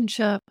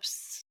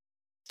relationships,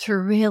 to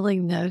really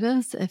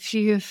notice if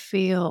you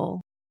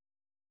feel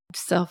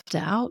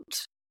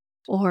self-doubt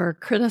or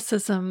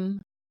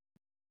criticism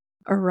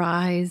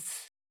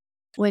arise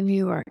when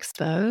you are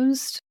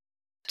exposed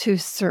to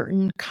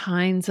certain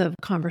kinds of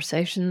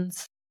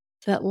conversations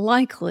that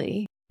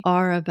likely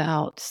are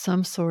about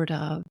some sort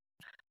of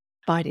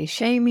body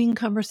shaming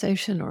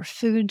conversation or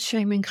food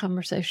shaming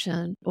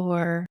conversation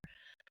or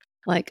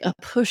like a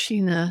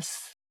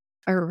pushiness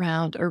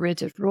around a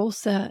rigid rule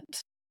set.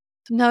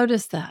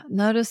 Notice that.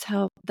 Notice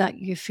how that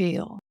you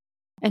feel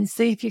and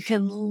see if you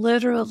can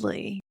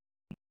literally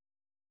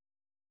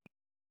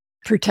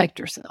protect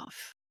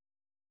yourself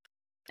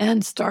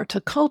and start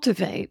to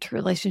cultivate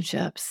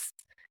relationships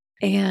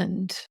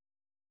and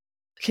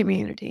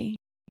community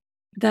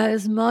that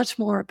is much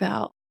more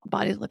about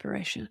body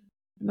liberation,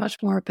 much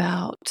more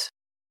about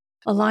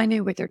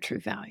aligning with your true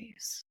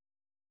values.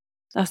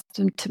 That's,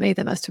 to me,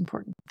 the most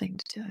important thing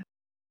to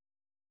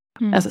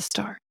do as a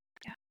start.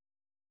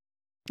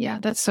 Yeah,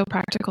 that's so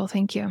practical.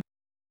 Thank you.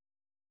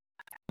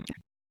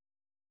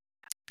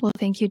 Well,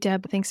 thank you,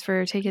 Deb. Thanks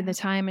for taking the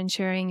time and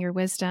sharing your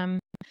wisdom.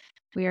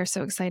 We are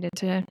so excited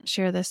to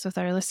share this with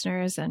our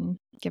listeners and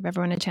give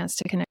everyone a chance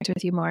to connect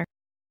with you more.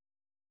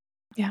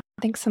 Yeah.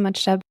 Thanks so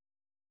much, Deb.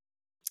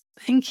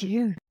 Thank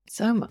you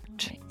so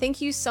much.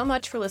 Thank you so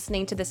much for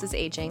listening to This Is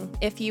Aging.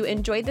 If you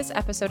enjoyed this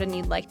episode and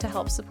you'd like to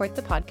help support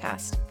the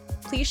podcast,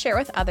 please share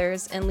with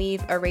others and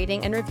leave a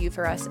rating and review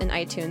for us in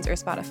iTunes or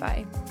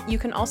Spotify. You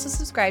can also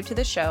subscribe to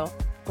the show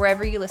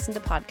wherever you listen to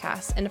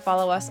podcasts and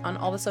follow us on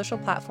all the social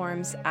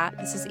platforms at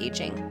This Is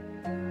Aging.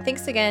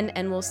 Thanks again,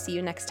 and we'll see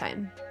you next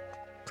time.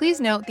 Please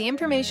note the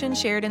information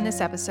shared in this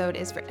episode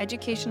is for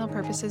educational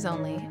purposes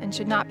only and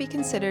should not be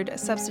considered a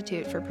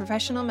substitute for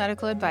professional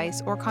medical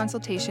advice or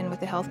consultation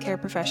with a healthcare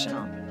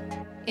professional.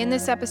 In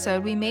this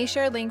episode, we may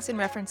share links and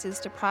references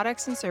to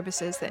products and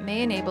services that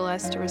may enable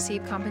us to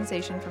receive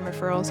compensation from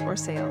referrals or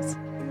sales.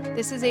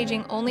 This Is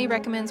Aging only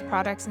recommends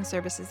products and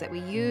services that we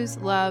use,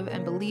 love,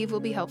 and believe will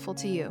be helpful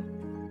to you.